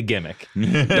should be the gimmick.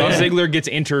 Dolph Ziggler gets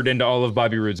entered into all of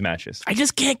Bobby Roode's matches. I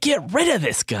just can't get rid of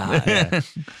this guy.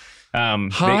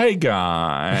 Hi,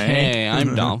 guy. Hey,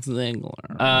 I'm Dolph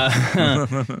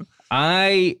Ziggler.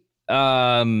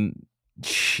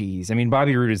 Jeez. I mean,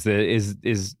 Bobby Roode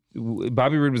is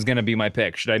Bobby Roode was going to be my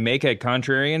pick. Should I make a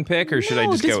contrarian pick, or should I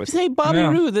just go with say Bobby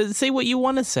Roode? Say what you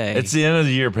want to say. It's the end of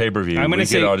the year pay-per-view. I'm going to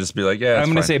say, I'll just be like, yeah. I'm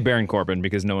going to say Baron Corbin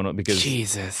because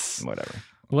Jesus, whatever.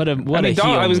 What a heel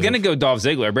I was move. going to go Dolph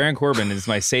Ziggler. Baron Corbin is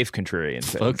my safe contrarian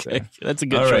pick. Okay, so. That's a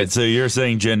good choice. choice. All right, so you're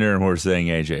saying Jinder and we're saying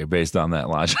AJ based on that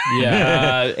logic.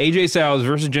 Yeah, AJ Styles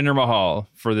versus Jinder Mahal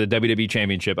for the WWE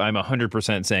Championship. I'm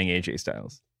 100% saying AJ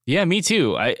Styles. Yeah, me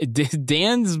too.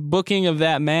 Dan's booking of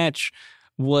that match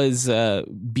was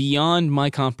beyond my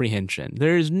comprehension.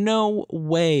 There's no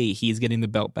way he's getting the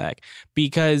belt back,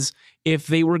 because if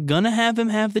they were going to have him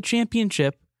have the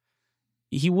championship,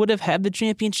 he would have had the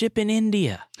championship in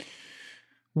India.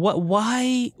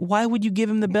 Why would you give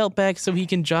him the belt back so he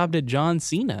can job to John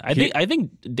Cena? I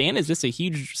think Dan is just a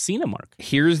huge Cena mark.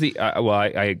 Here's the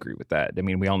I agree with that. I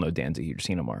mean, we all know Dan's a huge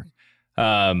Cena mark.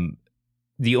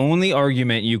 The only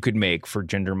argument you could make for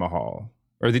Jinder Mahal,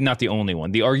 or not the only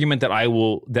one, the argument that I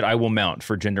will mount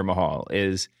for Jinder Mahal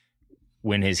is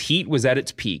when his heat was at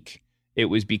its peak, it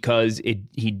was because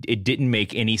it didn't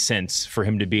make any sense for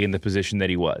him to be in the position that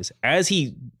he was. As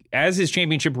his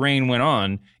championship reign went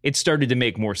on, it started to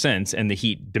make more sense and the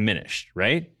heat diminished,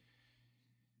 right?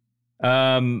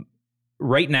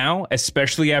 Right now,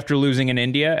 especially after losing in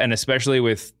India, and especially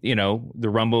with, the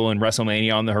Rumble and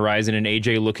WrestleMania on the horizon and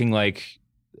AJ looking like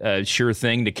a sure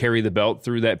thing to carry the belt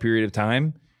through that period of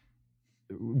time,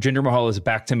 Jinder Mahal is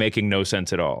back to making no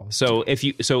sense at all. So if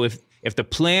the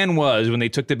plan was, when they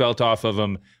took the belt off of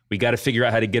him, we got to figure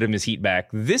out how to get him his heat back,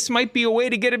 this might be a way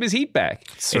to get him his heat back.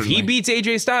 Certainly. If he beats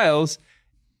AJ Styles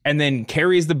and then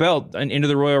carries the belt into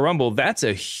the Royal Rumble, that's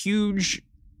a huge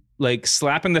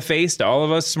slap in the face to all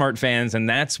of us smart fans, and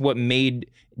that's what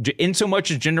made, in so much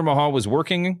as Jinder Mahal was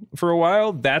working for a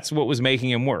while, that's what was making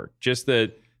him work. Just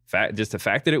the fact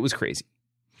that it was crazy.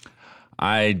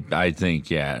 I think,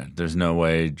 there's no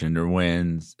way Jinder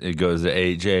wins. It goes to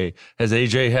AJ. Has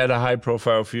AJ had a high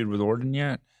profile feud with Orton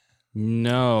yet?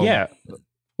 No. Yeah.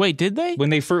 Wait, did they? When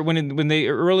they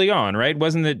early on, right?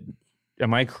 Wasn't it?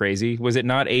 Am I crazy? Was it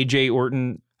not AJ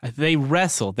Orton? They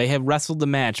wrestled. They have wrestled the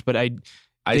match, but I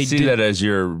see that as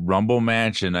your Rumble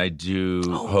match, and I do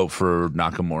hope for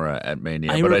Nakamura at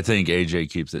Mania, but I think AJ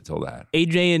keeps it till that.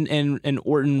 AJ and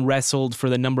Orton wrestled for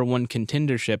the number one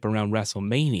contendership around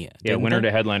WrestleMania. Yeah, winner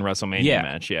to headline WrestleMania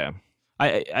match. Yeah,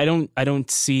 I don't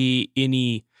see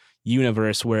any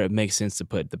universe where it makes sense to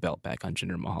put the belt back on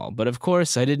Jinder Mahal. But of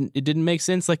course, it didn't make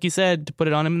sense, like you said, to put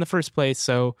it on him in the first place.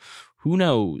 So who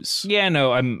knows? Yeah,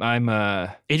 no, I'm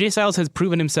AJ Styles has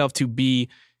proven himself to be,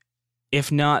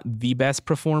 if not the best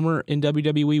performer in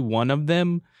WWE, one of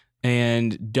them.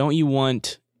 And don't you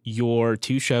want your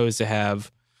two shows to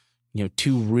have,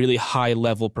 two really high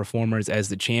level performers as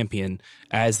the champion,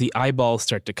 as the eyeballs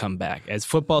start to come back, as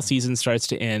football season starts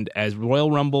to end, as Royal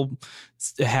Rumble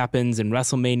happens and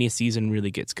WrestleMania season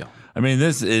really gets going? I mean,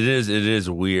 it is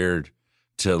weird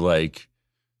to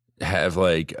have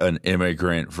like an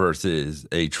immigrant versus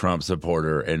a Trump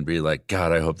supporter and be like,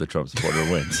 God, I hope the Trump supporter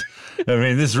wins. I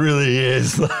mean, this really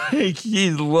is like,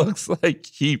 he looks like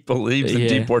he believes in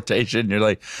deportation. You're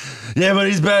like, yeah, but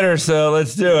he's better, so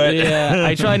let's do it. Yeah,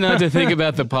 I try not to think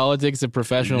about the politics of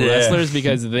professional wrestlers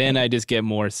because then I just get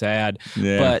more sad.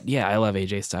 Yeah. But yeah, I love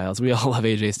AJ Styles. We all love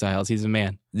AJ Styles. He's a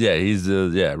man. Yeah, he's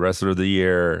the wrestler of the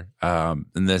year. And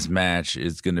this match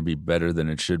is going to be better than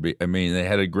it should be. I mean, they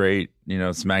had a great,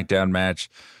 SmackDown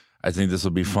match. I think this will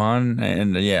be fun.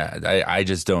 And I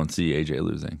just don't see AJ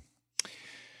losing.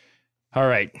 All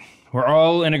right. We're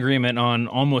all in agreement on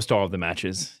almost all of the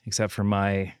matches, except for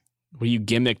my... Well, you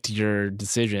gimmicked your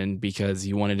decision because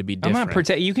you wanted to be different. I'm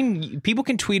not people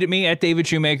can tweet at me at David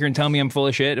Shoemaker and tell me I'm full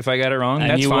of shit if I got it wrong. And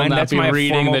that's you fine. Will not that's be my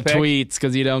reading the pick. tweets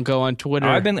because you don't go on Twitter.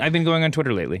 I've been going on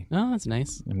Twitter lately. Oh, that's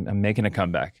nice. I'm making a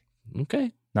comeback.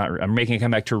 Okay. I'm making a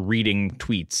comeback to reading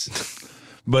tweets.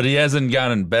 But he hasn't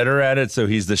gotten better at it, so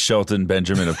he's the Shelton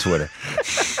Benjamin of Twitter.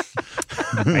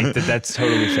 That's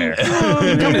totally fair. Tell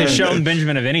me the Shelton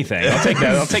Benjamin of anything. I'll take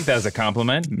that. I'll take that as a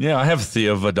compliment. Yeah, I have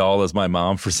Thea Vidal as my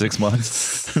mom for 6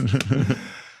 months.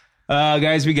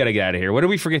 Guys, we got to get out of here. What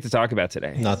did we forget to talk about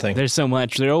today? Nothing. There's so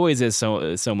much. There always is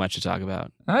so much to talk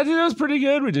about. I think that was pretty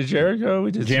good. We did Jericho.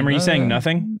 We did Jam, are you saying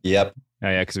nothing? Yep. Oh,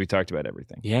 yeah, because we talked about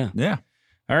everything. Yeah.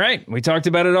 All right. We talked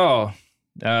about it all.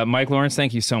 Mike Lawrence,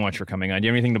 thank you so much for coming on. Do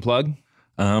you have anything to plug?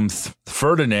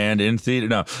 Ferdinand in theater.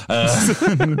 No,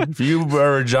 if you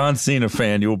are a John Cena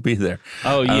fan, you will be there.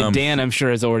 Oh, yeah, Dan, I'm sure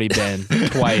has already been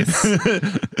twice.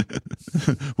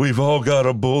 We've all got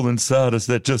a bull inside us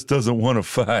that just doesn't want to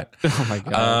fight. Oh my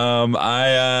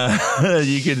God.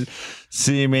 You can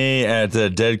see me at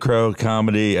Dead Crow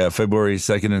Comedy February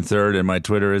 2nd and 3rd, and my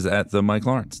Twitter is at the Mike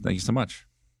Lawrence. Thank you so much,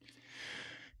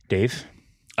 Dave.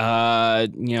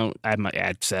 I'm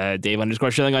at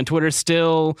Dave_Schilling on Twitter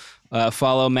still.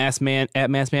 Follow Massman at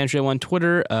Massman Show on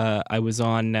Twitter. I was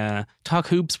on Talk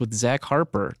Hoops with Zach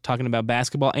Harper talking about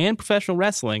basketball and professional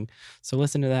wrestling. So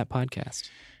listen to that podcast.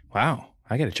 Wow.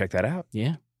 I got to check that out.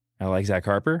 Yeah. I like Zach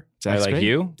Harper. Zach's I like great.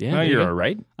 you. Yeah, oh, you're all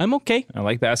right. I'm okay. I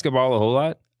like basketball a whole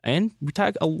lot. And we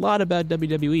talk a lot about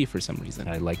WWE for some reason.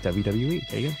 I like WWE.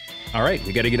 There you go. All right,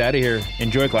 we got to get out of here.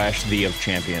 Enjoy Clash of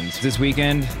Champions this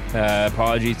weekend.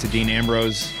 Apologies to Dean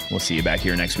Ambrose. We'll see you back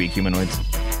here next week, humanoids.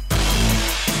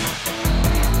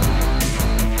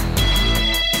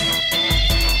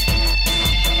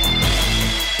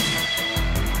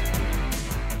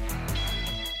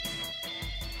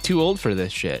 Too old for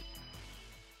this shit.